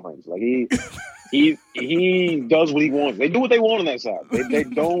 2 girlfriends. He does what he wants. They do what they want on that side. They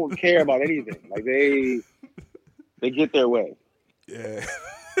don't care about anything. They get their way. Yeah.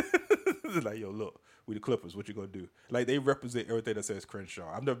 Yo, look, we the Clippers. What you gonna do? They represent everything that says Crenshaw.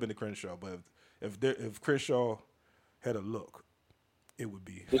 I've never been to Crenshaw, but if Crenshaw had a look, it would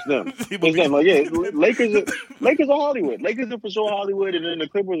be. It's them. Lakers are Hollywood. Lakers are for sure Hollywood, and then the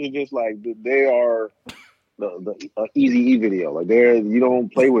Clippers are just they are the Easy E video. You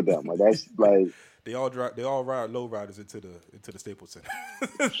don't play with them. That's they all ride low riders into the Staples Center.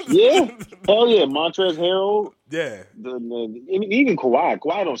 Yeah, hell yeah, Montrezl Harrell. Yeah, even Kawhi.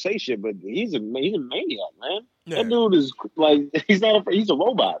 Kawhi don't say shit, but he's a maniac, man. Yeah. That dude is he's a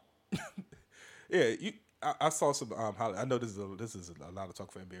robot. Yeah, I saw some. I know this is a lot of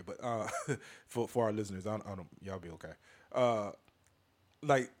talk for NBA, but for our listeners, I don't y'all be okay.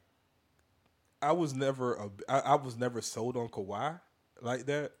 I was never sold on Kawhi, like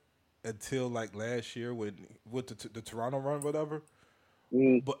that until like last year with the Toronto run, whatever.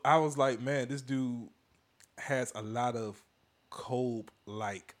 Mm. But I was like, man, this dude has a lot of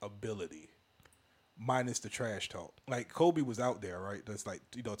Kobe-like ability, minus the trash talk. Like Kobe was out there, right? That's like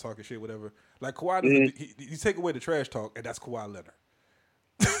talking shit, whatever. Like Kawhi doesn't. You take away the trash talk, and that's Kawhi Leonard.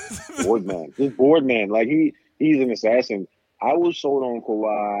 Board man. This board man. Like he's an assassin. I was sold on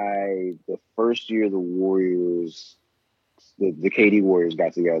Kawhi the first year the Warriors, the KD Warriors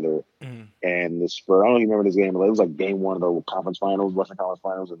got together, and the Spurs. I don't even remember this game, but it was like game one of the conference finals, Western Conference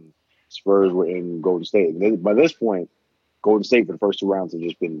Finals, and Spurs were in Golden State. By this point, Golden State for the first 2 rounds have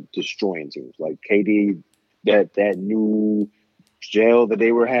just been destroying teams. Like KD, that new gel that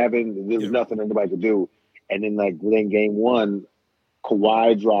they were having, there was nothing anybody could do. And then game one,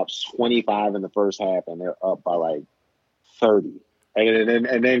 Kawhi drops 25 in the first half, and they're up by like 30.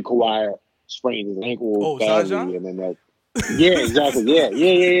 And then Kawhi sprains his ankle badly, and then that. Yeah, exactly. Yeah.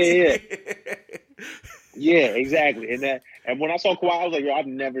 Yeah, exactly. And when I saw Kawhi, I was like, yo, I've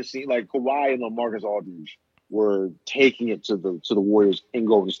never seen like Kawhi and LaMarcus Aldridge were taking it to the Warriors in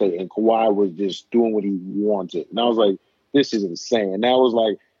Golden State, and Kawhi was just doing what he wanted. And I was like, this is insane. And I was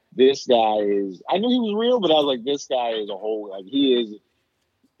like, this guy is. I knew he was real, but I was like, this guy is a whole. Like he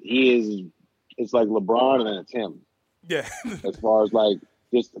is. It's like LeBron and then it's him. Yeah. As far as like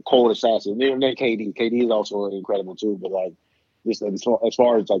just the cold assassin. And then KD. KD is also incredible too. But like just as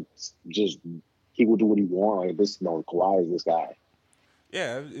far as like just he will do what he wants. Like this, Kawhi is this guy.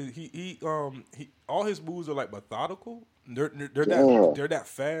 Yeah, he all his moves are like methodical. They're that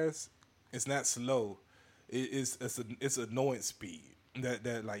fast. It's not slow. It's annoying speed.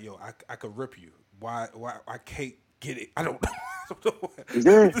 That like yo, I could rip you. Why I can't get it? I don't know.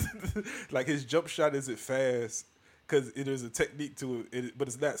 Like his jump shot isn't fast because there's a technique to it, but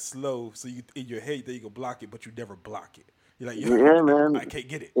it's not slow. So you in your head that you can block it, but you never block it. You're like, yo, man, I can't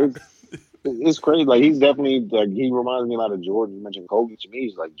get it. It's crazy. Like he's definitely like he reminds me a lot of Jordan. You mentioned Kobe. To me,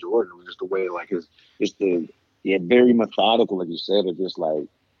 he's like Jordan. Just the way like very methodical, like you said. It's just like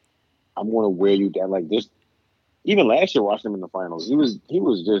I'm going to wear you down like this. Even last year, watching him in the finals, he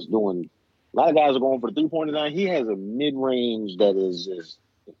was just doing. A lot of guys are going for the 3-pointer line. He has a mid range that is just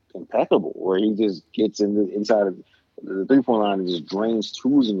impeccable, where he just gets inside of the 3-point line and just drains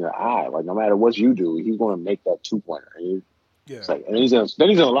twos in your eye. Like no matter what you do, he's going to make that 2-pointer. Yeah. It's like, and he's gonna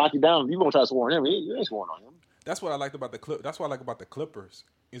lock you down. You gonna try to score on him? You ain't scoring on him. That's what I liked about the That's what I like about the Clippers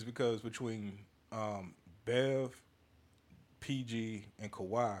is because between Bev, PG, and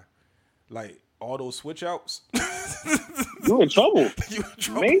Kawhi, like all those switch outs, you in trouble.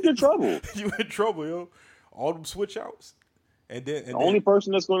 Major trouble. You in trouble, yo. All them switch outs, and the only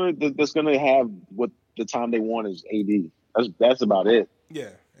person that's gonna have what the time they want is AD. That's about it. Yeah,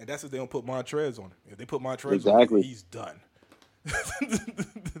 and that's if they don't put Montrez on him. If they put Montrez on him, he's done.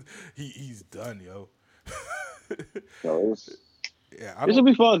 He's done, yo. So yeah, this will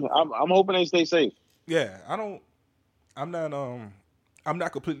be fun. I'm hoping they stay safe. Yeah, I'm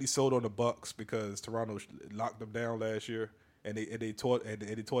not completely sold on the Bucks because Toronto locked them down last year, and they taught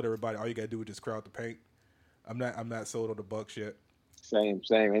everybody all you gotta do is just crowd the paint. I'm not sold on the Bucks yet. Same.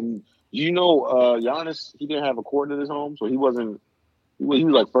 And Giannis, he didn't have a court at his home, so he wasn't. He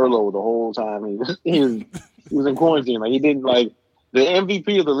was like furloughed the whole time. He was in quarantine. Like he didn't like the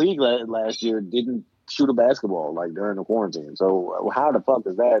MVP of the league last year didn't shoot a basketball like during the quarantine. So how the fuck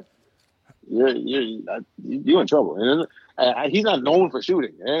is that? You're in trouble. And he's not known for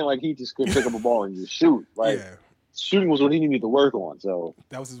shooting. It ain't like he just could pick up a ball and just shoot. Like shooting was what he needed to work on. So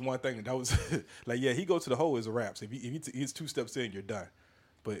that was his one thing. That was like he goes to the hole as a wrap. So if he's 2 steps in, you're done.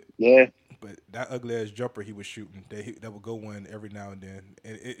 But that ugly ass jumper he was shooting, that would go one every now and then,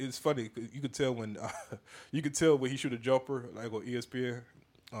 and it's funny. You could tell when he shoot a jumper like on ESPN,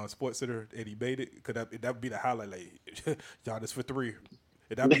 Sports Center, and he made it. Cause that would be the highlight. Like, Giannis for 3,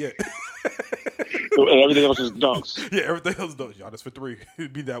 and that'd be it. And everything else is dunks. Yeah, everything else dunks. Giannis for 3.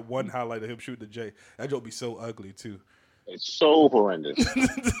 It'd be that one highlight of him shooting the J. That joke be so ugly too. It's so horrendous.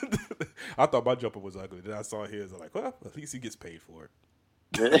 I thought my jumper was ugly. Then I saw his. I'm like, well, at least he gets paid for it.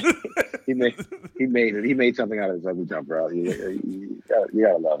 he made it. He made something out of his ugly jumper out. You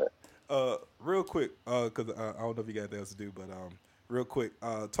gotta love it. Real quick, because I don't know if you got anything else to do, but real quick,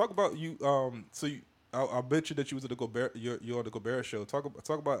 talk about you. I mentioned that you was at the Gobert. You're on the Gobert show. Talk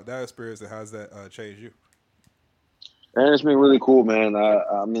about that experience and how's that changed you? And it's been really cool, man.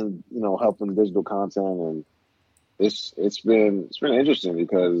 I'm in helping digital content, and it's been interesting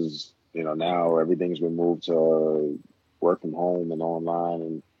because now everything's been moved to work from home and online,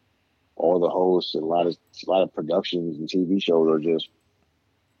 and all the hosts and a lot of productions and TV shows are just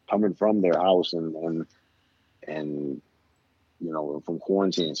coming from their house, and from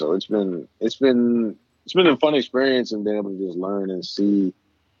quarantine. So it's been a fun experience and being able to just learn and see,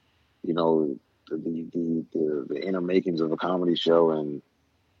 the inner makings of a comedy show and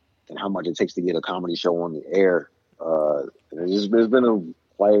how much it takes to get a comedy show on the air. It's been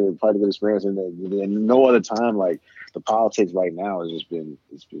quite a good experience, and no other time like the politics right now has been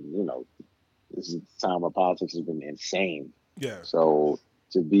this is the time where politics has been insane. Yeah. So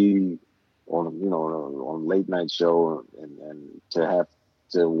to be on a late night show and to have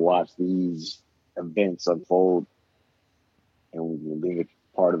to watch these events unfold and being a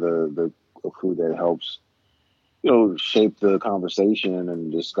part of the crew that helps shape the conversation and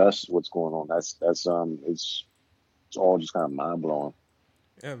discuss what's going on. That's it's all just kind of mind blowing.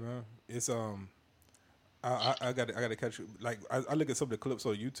 Yeah, man. It's I got to catch you. Like I look at some of the clips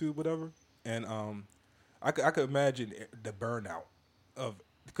on YouTube, whatever, and I could imagine the burnout of,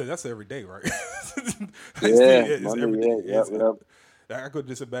 because that's every day, right? It's every day. Yep. I could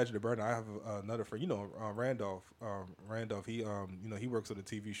just imagine the burnout. I have another friend, Randolph. Randolph, he he works on a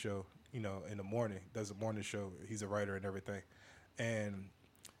TV show, in the morning, does a morning show. He's a writer and everything, and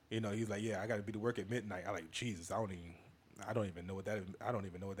he's like, yeah, I got to be to work at midnight. I like, Jesus, I don't even know what that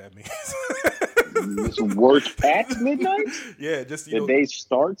means. It's work at midnight? Yeah, just the day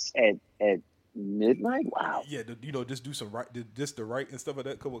starts at midnight. Wow. Yeah, just do some just the write and stuff like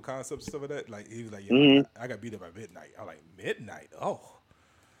that, couple of concepts and stuff like that. Like he was like, yeah, I got to be there by midnight. I'm like, midnight? Oh,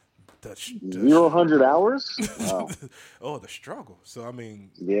 the 100 hours? Wow. Oh, the struggle. So I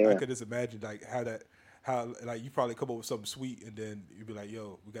mean, yeah, I could just imagine like how like you probably come up with something sweet and then you'd be like,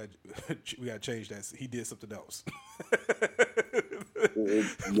 yo, we got to change that. He did something else.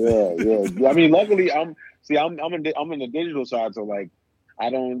 Yeah. I mean, luckily I'm in the digital side, so like I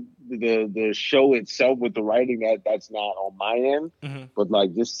don't the show itself with the writing that's not on my end, but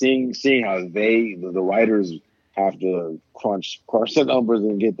like just seeing how the writers have to crunch the numbers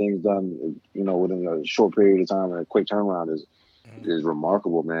and get things done, within a short period of time and a quick turnaround is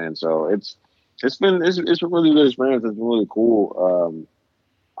remarkable, man. So it's a really good experience. It's been really cool.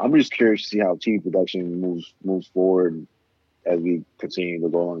 I'm just curious to see how TV production moves forward as we continue to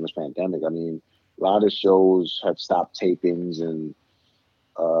go on this pandemic. I mean, a lot of shows have stopped tapings and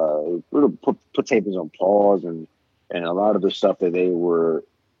put tapings on pause, and a lot of the stuff that they were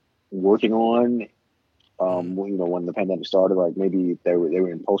working on, when the pandemic started, like maybe they were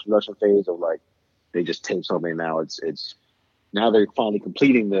in post production phase of like they just taped something. Now it's now they're finally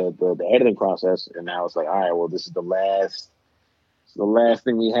completing the editing process, and now it's like, all right, well, this is the last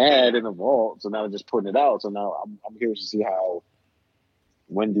thing we had in the vault, so now we're just putting it out. So now I'm curious to see how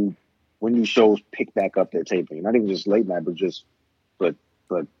when do shows pick back up their taping, not even just late night, but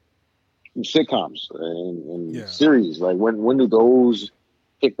sitcoms and series. Like when do those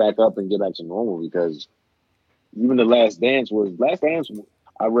pick back up and get back to normal? Because even the Last Dance,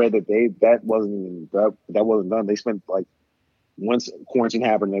 I read that wasn't done. They spent like, once quarantine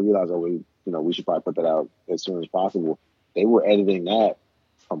happened, they realized, we should probably put that out as soon as possible. They were editing that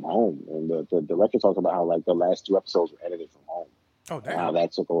from home, and the director talked about how like the last 2 episodes were edited from home. Oh, damn! How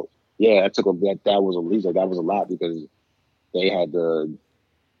that was a leap. That was a lot because they had to,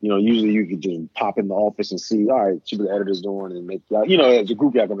 usually you could just pop in the office and see, all right, see what the editor's doing and make, as a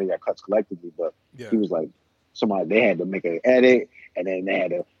group, y'all gonna make that cuts collectively. But he was like, they had to make an edit, and then they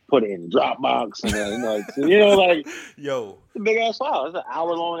had to put it in Dropbox, and then yo, it's a big ass file. It's an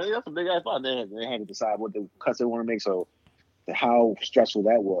hour long. That's a big ass file. They had to decide what the cuts they want to make. So how stressful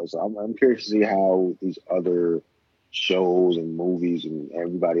that was. I'm curious to see how these other shows and movies and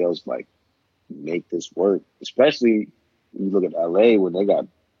everybody else like make this work. Especially when you look at LA when they got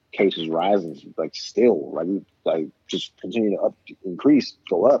cases rising, like still like just continue to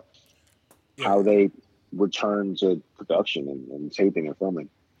go up. Yeah. How they return to production and taping and filming.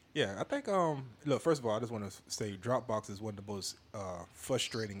 Yeah, I think, look, first of all, I just want to say Dropbox is one of the most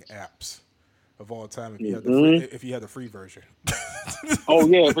frustrating apps of all time if you have the free version. Oh,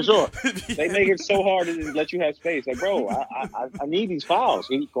 yeah, for sure. They make it so hard to just let you have space. Like, bro, I need these files.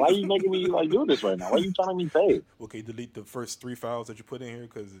 Why are you making me do this right now? Why are you telling me pay? Okay, delete the first 3 files that you put in here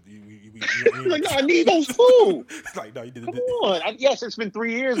because you like, no, I need those too. Like, no, you did. Come on. Yes, it's been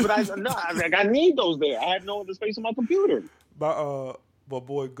 3 years, but I need those there. I have no other space on my computer. My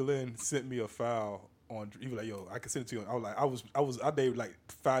boy Glenn sent me a file on. He was like, "Yo, I can send it to you." I was like, I made like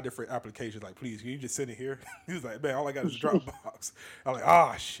 5 different applications. Like, please, can you just send it here? He was like, "Man, all I got is Dropbox." I'm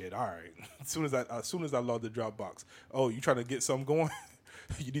like, shit, all right. As soon as I load the Dropbox, you trying to get something going?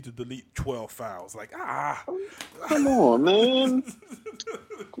 You need to delete 12 files. Like, come on, man.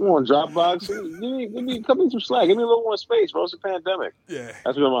 Come on, Dropbox. Give me cut me some slack. Give me a little more space, bro. It's a pandemic. Yeah.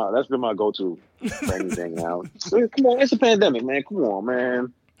 That's been my go-to for anything now. Come on, it's a pandemic, man. Come on,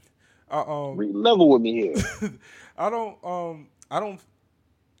 man. Level with me here. I don't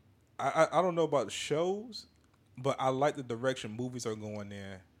know about shows, but I like the direction movies are going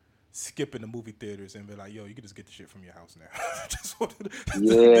there. Skipping the movie theaters and be like, yo, you can just get the shit from your house now.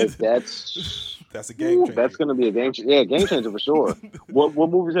 That's a game changer. That's gonna be a game changer. Yeah, game changer for sure. What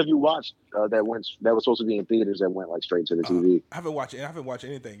movies have you watched that were supposed to be in theaters that went like straight to the TV? I haven't watched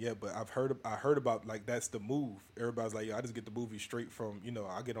anything yet, but I heard about like that's the move. Everybody's like, yo, I just get the movie straight from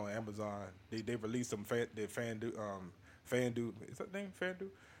I get on Amazon. They released some FanDuel. Is that the name FanDuel?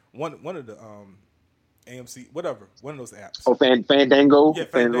 One of the AMC, whatever, one of those apps. Oh, Fandango. Yeah,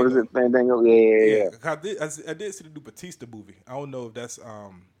 Fandango. What is it? Fandango. Yeah. I did see the new Batista movie. I don't know if that's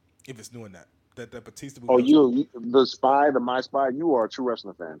if it's doing that Batista movie. Oh, you the Spy, the My Spy. You are a true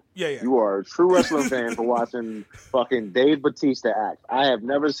wrestling fan. Yeah. You are a true wrestling fan for watching fucking Dave Batista act. I have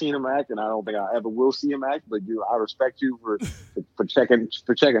never seen him act, and I don't think I ever will see him act. But I respect you for checking him.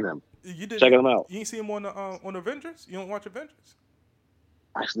 Checking him out. You ain't see him on Avengers? You don't watch Avengers?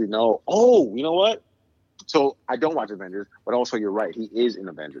 Actually, no. Oh, you know what? So I don't watch Avengers, but also you're right. He is in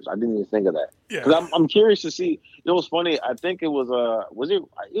Avengers. I didn't even think of that. Yeah. Because I'm curious to see. What's funny? I think it was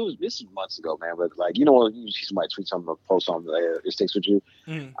this was months ago, man. But like you see somebody tweet something or post something that it sticks with you.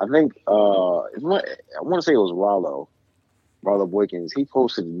 Mm. I think I want to say it was Rollo Boykins. He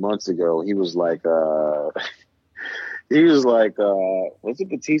posted months ago. He was like was it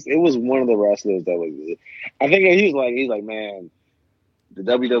Batista? It was one of the wrestlers that was. I think he's like man. The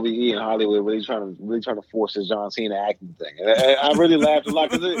WWE and Hollywood really trying to force this John Cena acting thing. And I really laughed a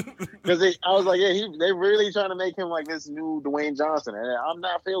lot because I was like, yeah, they really trying to make him like this new Dwayne Johnson, and I'm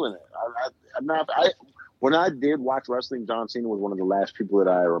not feeling it. I'm not. When I did watch wrestling, John Cena was one of the last people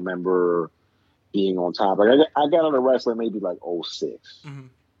that I remember being on top. Like I got on the wrestling maybe like 06. Mm-hmm.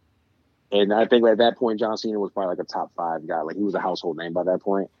 And I think at that point, John Cena was probably like a top 5 guy. Like he was a household name by that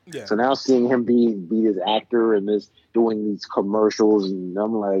point. Yeah. So now seeing him be this actor and doing these commercials, and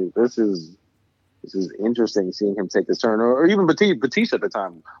I'm like, this is interesting. Seeing him take this turn, or even Batista at the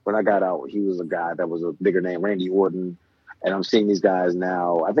time when I got out, he was a guy that was a bigger name, Randy Orton. And I'm seeing these guys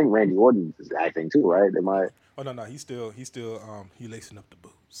now. I think Randy Orton is acting too, right? Oh no, he's still he lacing up the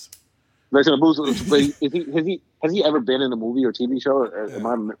boots. Lacing the boots. Has he ever been in a movie or TV show? Am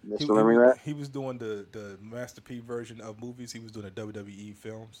I misremembering that? He was doing the Master P version of movies. He was doing the WWE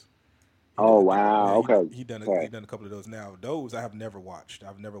films. Oh wow! Yeah, okay. He done a couple of those. Now those I have never watched.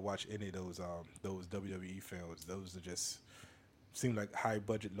 I've never watched any of those WWE films. Those are just seem like high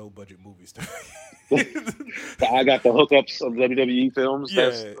budget, low budget movies to me. I got the hookups of WWE films. Yeah,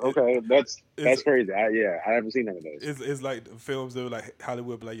 that's crazy. I haven't seen none of those. It's like the films that were like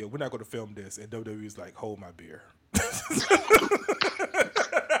Hollywood be like, yo, we're not going to film this, and WWE's like, hold my beer.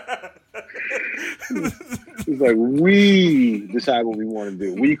 It's like we decide what we want to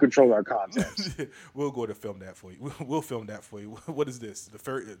do. We control our content. We'll go to film that for you. We'll film that for you. What is this? The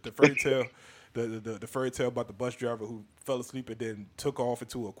fairy tale. The fairy tale about the bus driver who fell asleep and then took off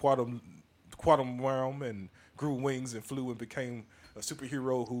into a quantum realm and grew wings and flew and became a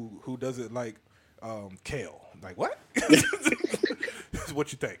superhero who doesn't like kale. Like what?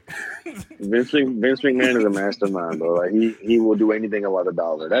 What you think? Vince McMahon is a mastermind, bro. Like he will do anything about a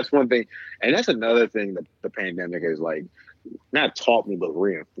dollar. That's one thing, and that's another thing that the pandemic has like not taught me but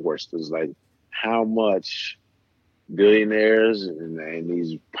reinforced is like how much billionaires and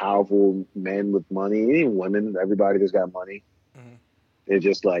these powerful men with money, and women, everybody that's got money, mm-hmm. It's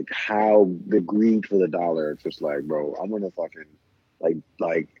just like how the greed for the dollar. It's just like, bro, I'm gonna fucking like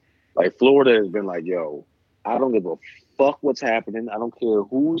Florida has been like, yo, I don't give a fuck what's happening. I don't care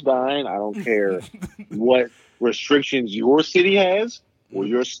who's dying. I don't care what restrictions your city has or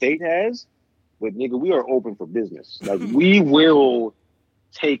your state has. But nigga, we are open for business. Like we will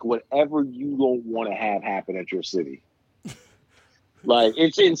take whatever you don't want to have happen at your city. Like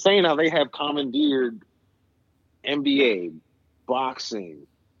it's insane how they have commandeered NBA, boxing,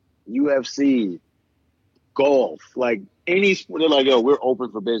 UFC, golf, like any sport. They're like, yo, we're open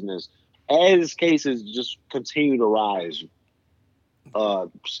for business. As cases just continue to rise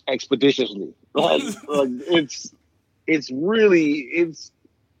expeditiously. Like it's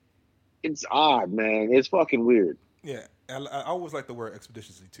odd, man. It's fucking weird. Yeah. I always like the word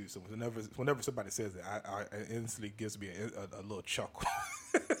expeditiously too. So whenever somebody says it, it instantly gives me a little chuckle.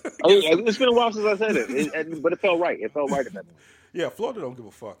 It's been a while since I said it, but it felt right. It felt right at that point. Yeah, Florida don't give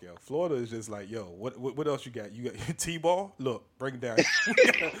a fuck, yo. Florida is just like, yo, what else you got? You got T-ball? Look, bring it down.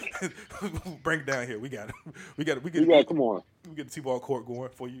 Bring it down here. We got Come on. we get the T-ball court going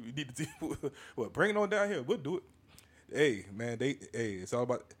for you. You need the what? Bring it on down here. We'll do it. Hey, man, it's all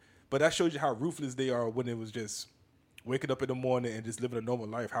about. But that shows you how ruthless they are when it was just waking up in the morning and just living a normal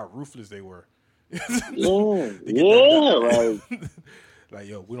life. How ruthless they were. Like,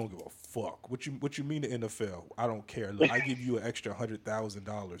 yo, we don't give a fuck. What you mean the NFL? I don't care. Look, I give you an extra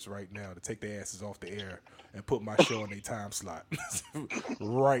 $100,000 right now to take their asses off the air and put my show in their time slot.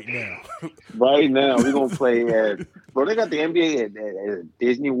 Right now. Right now, we're gonna play at bro. They got the NBA at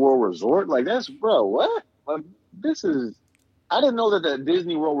Disney World Resort. Like that's bro. What? Like this is. I didn't know that the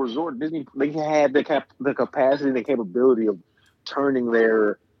Disney World Resort, they had the capacity and the capability of turning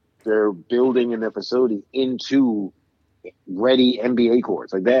their building and their facility into ready NBA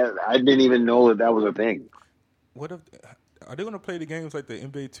courts like that. I didn't even know that was a thing. What if are they going to play the games like the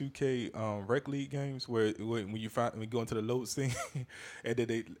NBA 2K rec league games where when you go into the load scene and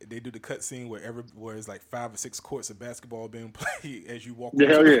then they do the cut scene where it's like 5 or 6 courts of basketball being played as you walk?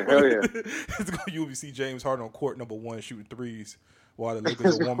 Hell yeah. You will see James Harden on court number 1 shooting threes while the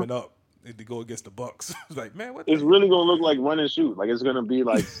Lakers are warming up to go against the Bucks. It's like, man, what? It's really gonna look like run and shoot. Like it's gonna be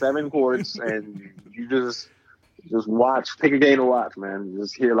like 7 courts and you just watch, pick a game to watch, man.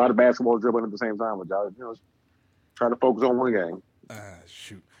 Just hear a lot of basketball dribbling at the same time with y'all. Try to focus on one game.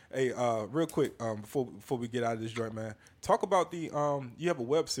 Shoot. Hey, real quick, before we get out of this joint, man, talk about the you have a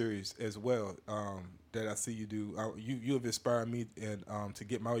web series as well that I see you do. You have inspired me and to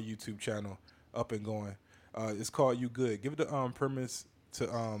get my YouTube channel up and going. It's called You Good. Give the premise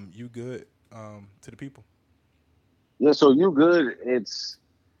to You Good to the people. Yeah, so You Good, it's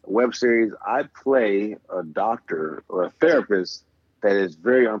a web series. I play a doctor or a therapist that is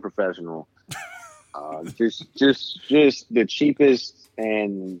very unprofessional. Just the cheapest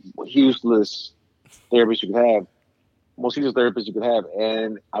and useless therapist you could have, most useless therapist you could have,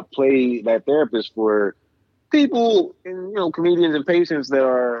 and I play that therapist for people and comedians and patients that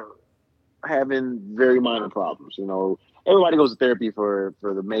are having very minor problems. Everybody goes to therapy for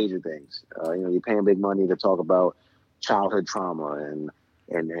the major things. You're paying big money to talk about childhood trauma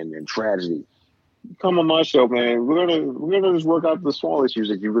and tragedy. Come on my show, man. We're gonna just work out the small issues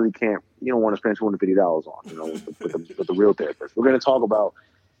that you really can't. You don't want to spend $250 on. With the real therapist. We're gonna talk about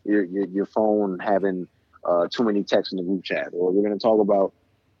your phone having too many texts in the group chat, or we're gonna talk about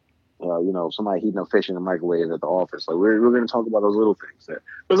somebody heating up fish in the microwave at the office. Like we're gonna talk about those little things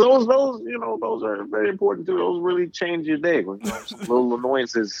because those are very important too. Those really change your day. Some little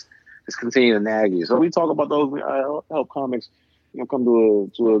annoyances just continue to nag you. So we talk about those. I help comics. Come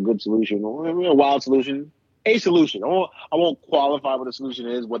to a good solution or a wild solution, a solution. I won't qualify what a solution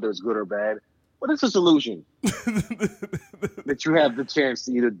is, whether it's good or bad, but it's a solution that you have the chance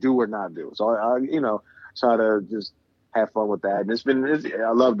to either do or not do. So I try to just have fun with that. And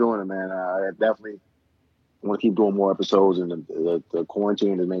I love doing it, man. I definitely want to keep doing more episodes, and the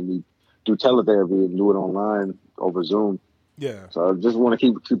quarantine has made me do teletherapy and do it online over Zoom. Yeah. So I just want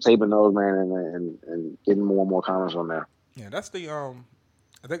to keep taping those, man, and getting more and more comments on there. Yeah, that's the I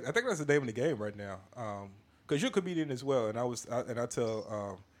think that's the name of the game right now. Because you're a comedian as well, and I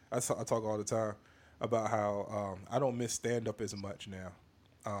talk all the time about how I don't miss stand up as much now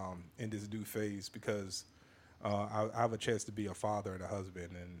in this new phase because I have a chance to be a father and a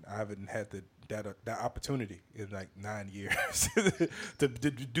husband, and I haven't had that opportunity in like 9 years to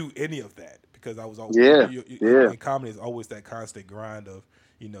do any of that because I was always in comedy is always that constant grind of.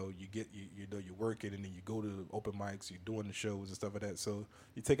 You're working and then you go to the open mics, you're doing the shows and stuff like that. So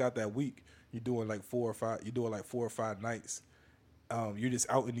you take out that week, you're doing like 4 or 5 nights. You're just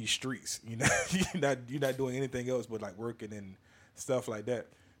out in these streets. You're not doing anything else but like working and stuff like that.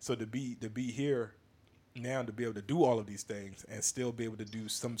 So to be here now to be able to do all of these things and still be able to do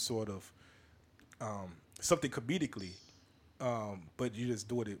some sort of something comedically, but you're just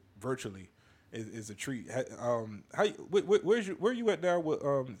doing it virtually. Is a treat. Where you at now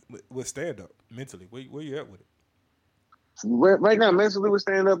with stand up mentally? Where you at with it? Right now, mentally with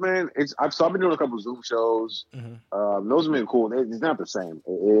stand up, man, I've been doing a couple of Zoom shows. Mm-hmm. Those have been cool. It's not the same.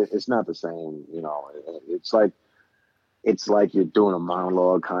 It's not the same. It's like you're doing a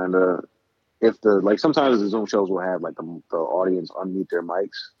monologue kind of. Sometimes the Zoom shows will have like the audience unmute their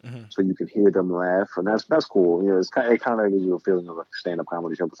mics so you can hear them laugh, and that's cool. It kind of gives you a feeling of a stand up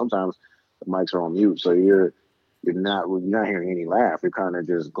comedy show. But sometimes the mics are on mute, so you're not hearing any laugh. You're kind of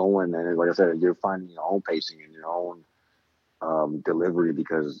just going, and like I said, you're finding your own pacing and your own delivery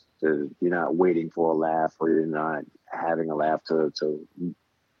because you're not waiting for a laugh or you're not having a laugh to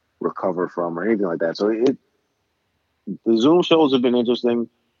recover from or anything like that. So the Zoom shows have been interesting.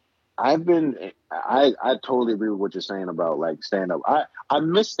 I totally agree with what you're saying about like stand up. I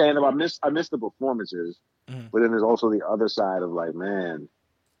miss stand up. I miss the performances, but then there's also the other side of like, man,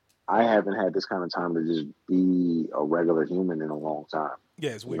 I haven't had this kind of time to just be a regular human in a long time.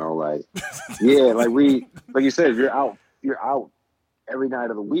 Yeah, it's weird. You know, like yeah, like you said, you're out every night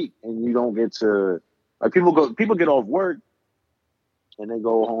of the week, and you don't get to like people get off work and they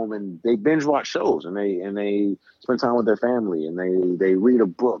go home and they binge watch shows and they spend time with their family and they read a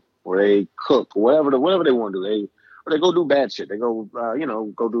book or they cook or whatever they want to do. They go do bad shit. They go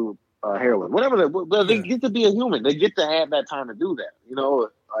go do heroin, whatever. They get to be a human. They get to have that time to do that. You know,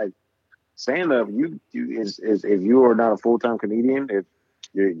 like stand up. You is if you are not a full time comedian, if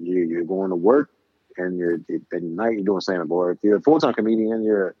you're going to work and at night you're doing stand up, or if you're a full time comedian,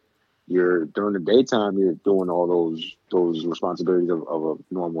 you're during the daytime you're doing all those responsibilities of a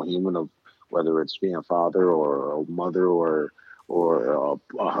normal human, of whether it's being a father or a mother or a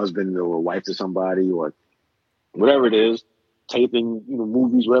husband or a wife to somebody or whatever it is, taping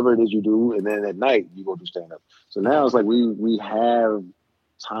movies, whatever it is you do, and then at night you go do stand up. So now it's like we have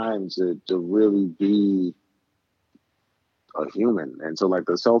time to really be a human, and so like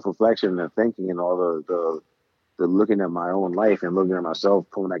the self reflection and thinking and all the looking at my own life and looking at myself,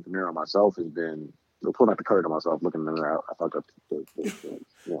 pulling back the mirror on myself has been pulling out the curtain on myself, looking in the mirror. I fucked up the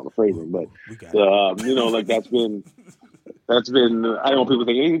phrasing, but like that's been I don't want people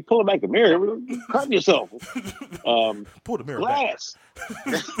thinking, hey, pull back the mirror, cut yourself. Pull the mirror glass.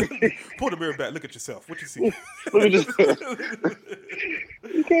 back. Pull the mirror back. Look at yourself. What you see?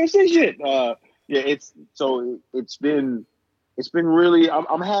 You can't see shit. It's been really.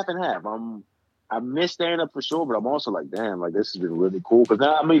 I'm half and half. I miss stand up for sure, but I'm also like, damn, like this has been really cool. Because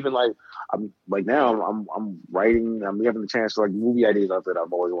now I'm writing. I'm having the chance to like movie ideas out that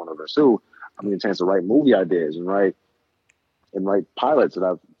I've always wanted to pursue. I'm getting a chance to write movie ideas and write pilots that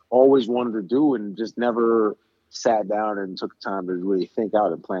I've always wanted to do and just never sat down and took the time to really think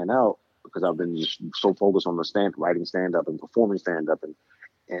out and plan out because I've been just so focused on writing stand up and performing stand up and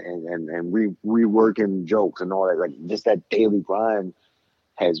reworking jokes and all that. Like just that daily grind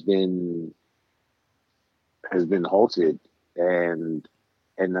has been halted, and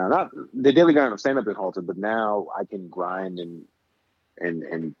now not the daily grind of stand up is halted, but now I can grind and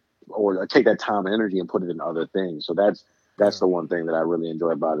or take that time and energy and put it in other things. So that's the one thing that I really enjoy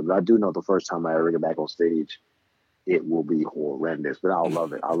about it. But I do know the first time I ever get back on stage, it will be horrendous, but I'll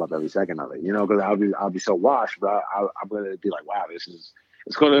love it. I'll love every second of it, because I'll be so washed, but I'm gonna be like, wow, it's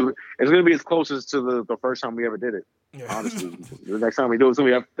gonna be as close as to the first time we ever did it. Yeah. Honestly, the next time we do it, so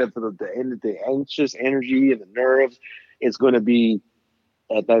we have the anxious energy and the nerves. It's gonna be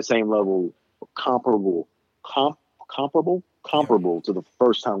at that same level, comparable to the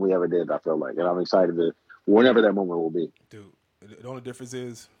first time we ever did. I feel like, and I'm excited to whenever that moment will be. Dude, the only difference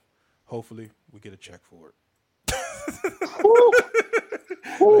is, hopefully, we get a check for it.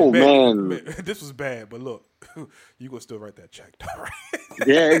 Oh man, this was bad, but look, you gonna still write that check, all right?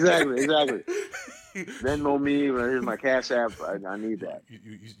 Yeah, exactly. Venmo me. Here's my Cash App. I need that.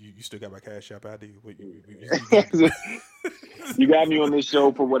 You still got my Cash App ID? You got me on this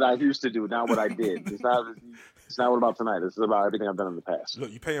show for what I used to do, not what I did. It's not what about tonight. This is about everything I've done in the past.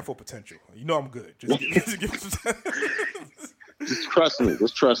 Look, you're paying for potential. You know I'm good. Just trust me.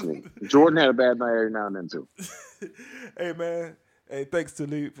 Jordan had a bad night every now and then too. Hey man. Hey, thanks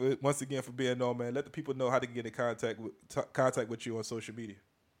Talib once again for being on, man. Let the people know how to get in contact with you on social media.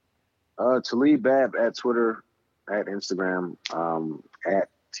 Talib Bab at Twitter, at Instagram, at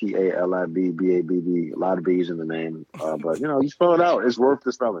TALIBBABB. A lot of B's in the name, but you spell it out. It's worth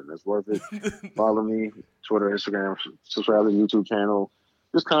the spelling. It's worth it. Follow me, Twitter, Instagram, subscribe to the YouTube channel.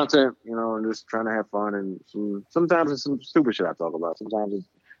 Just content, and just trying to have fun. And sometimes it's some stupid shit I talk about. Sometimes it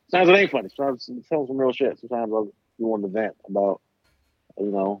ain't funny. Sometimes it's some real shit. Sometimes I want to vent about,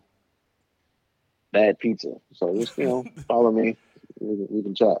 bad pizza. So just follow me. We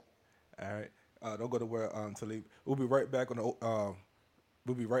can chat. All right. Don't go to where Talib. We'll be right back on the Open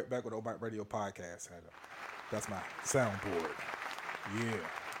Mic Radio podcast. That's my soundboard. Yeah.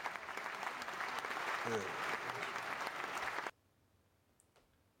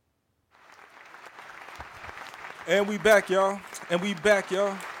 And we back, y'all. And we biggity back,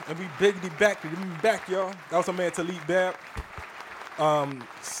 y'all. That was my man Talib Bab.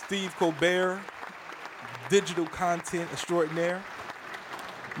 Steve Colbert, digital content extraordinaire.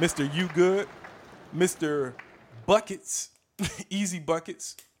 Mr. You Good. Mr. Buckets, Easy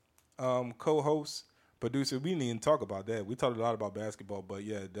Buckets, co-host, producer. We didn't even talk about that. We talked a lot about basketball, but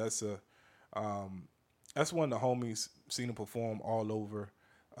yeah, that's one of the homies. Seen him perform all over.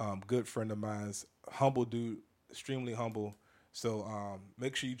 Good friend of mine's, humble dude, extremely humble. So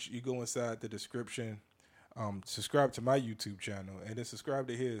make sure you go inside the description, subscribe to my YouTube channel, and then subscribe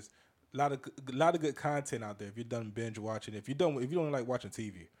to his. A lot of good content out there. If you're done binge watching, if you don't like watching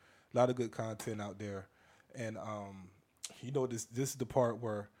TV, a lot of good content out there. And this is the part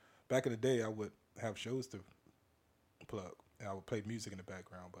where back in the day I would have shows to plug and I would play music in the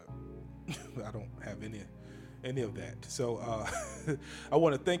background, but I don't have any of that. So I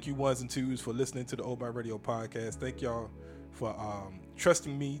want to thank you ones and twos for listening to the Old My Radio podcast. Thank y'all for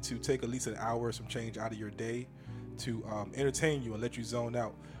trusting me to take at least an hour, some change out of your day to entertain you and let you zone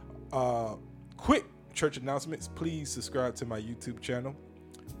out. Quick church announcements. Please subscribe to my YouTube channel.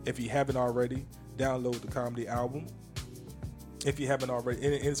 If you haven't already, download the comedy album. If you haven't already,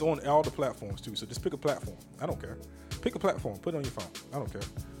 and it's on all the platforms too. So just pick a platform. I don't care. Pick a platform. Put it on your phone. I don't care.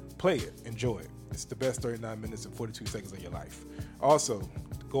 Play it. Enjoy it. It's the best 39 minutes and 42 seconds of your life. Also,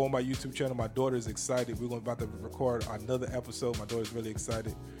 go on my YouTube channel. My daughter is excited. We're about to record another episode. My daughter's really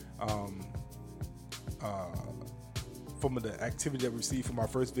excited. From the activity that we received from our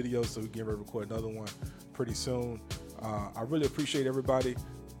first video, so we can record another one pretty soon. I really appreciate everybody.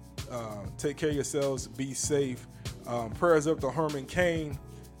 Take care of yourselves. Be safe. Prayers up to Herman Cain,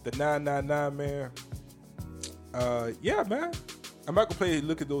 the 999 man. Yeah, man. I'm not gonna play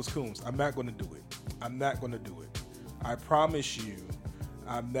Look at Those Coons. I'm not gonna do it. I promise you,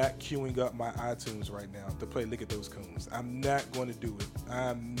 I'm not queuing up my iTunes right now to play Look at Those Coons. I'm not gonna do it.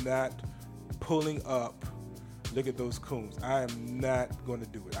 I'm not pulling up Look at Those Coons. I am not gonna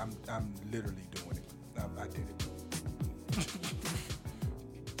do it. I'm literally doing it. I did it.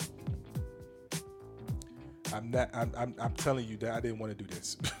 I'm telling you that I didn't want to do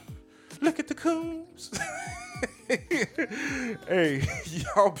this. Look at the coons. Hey,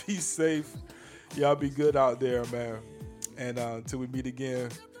 y'all be safe. Y'all be good out there, man. And until we meet again,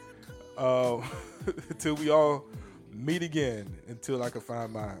 until we all meet again, until I can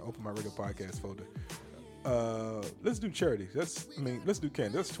find open my radio podcast folder. Let's do charity. Let's do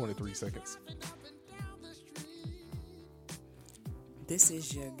candy. That's 23 seconds. This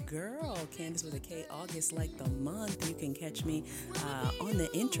is your girl, Candace with a K, August like the month. You can catch me on the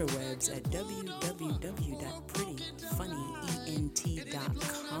interwebs at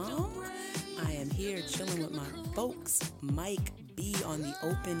www.prettyfunnyent.com. I am here chilling with my folks, Mike B on the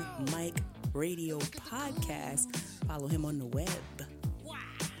Open Mic Radio podcast. Follow him on the web.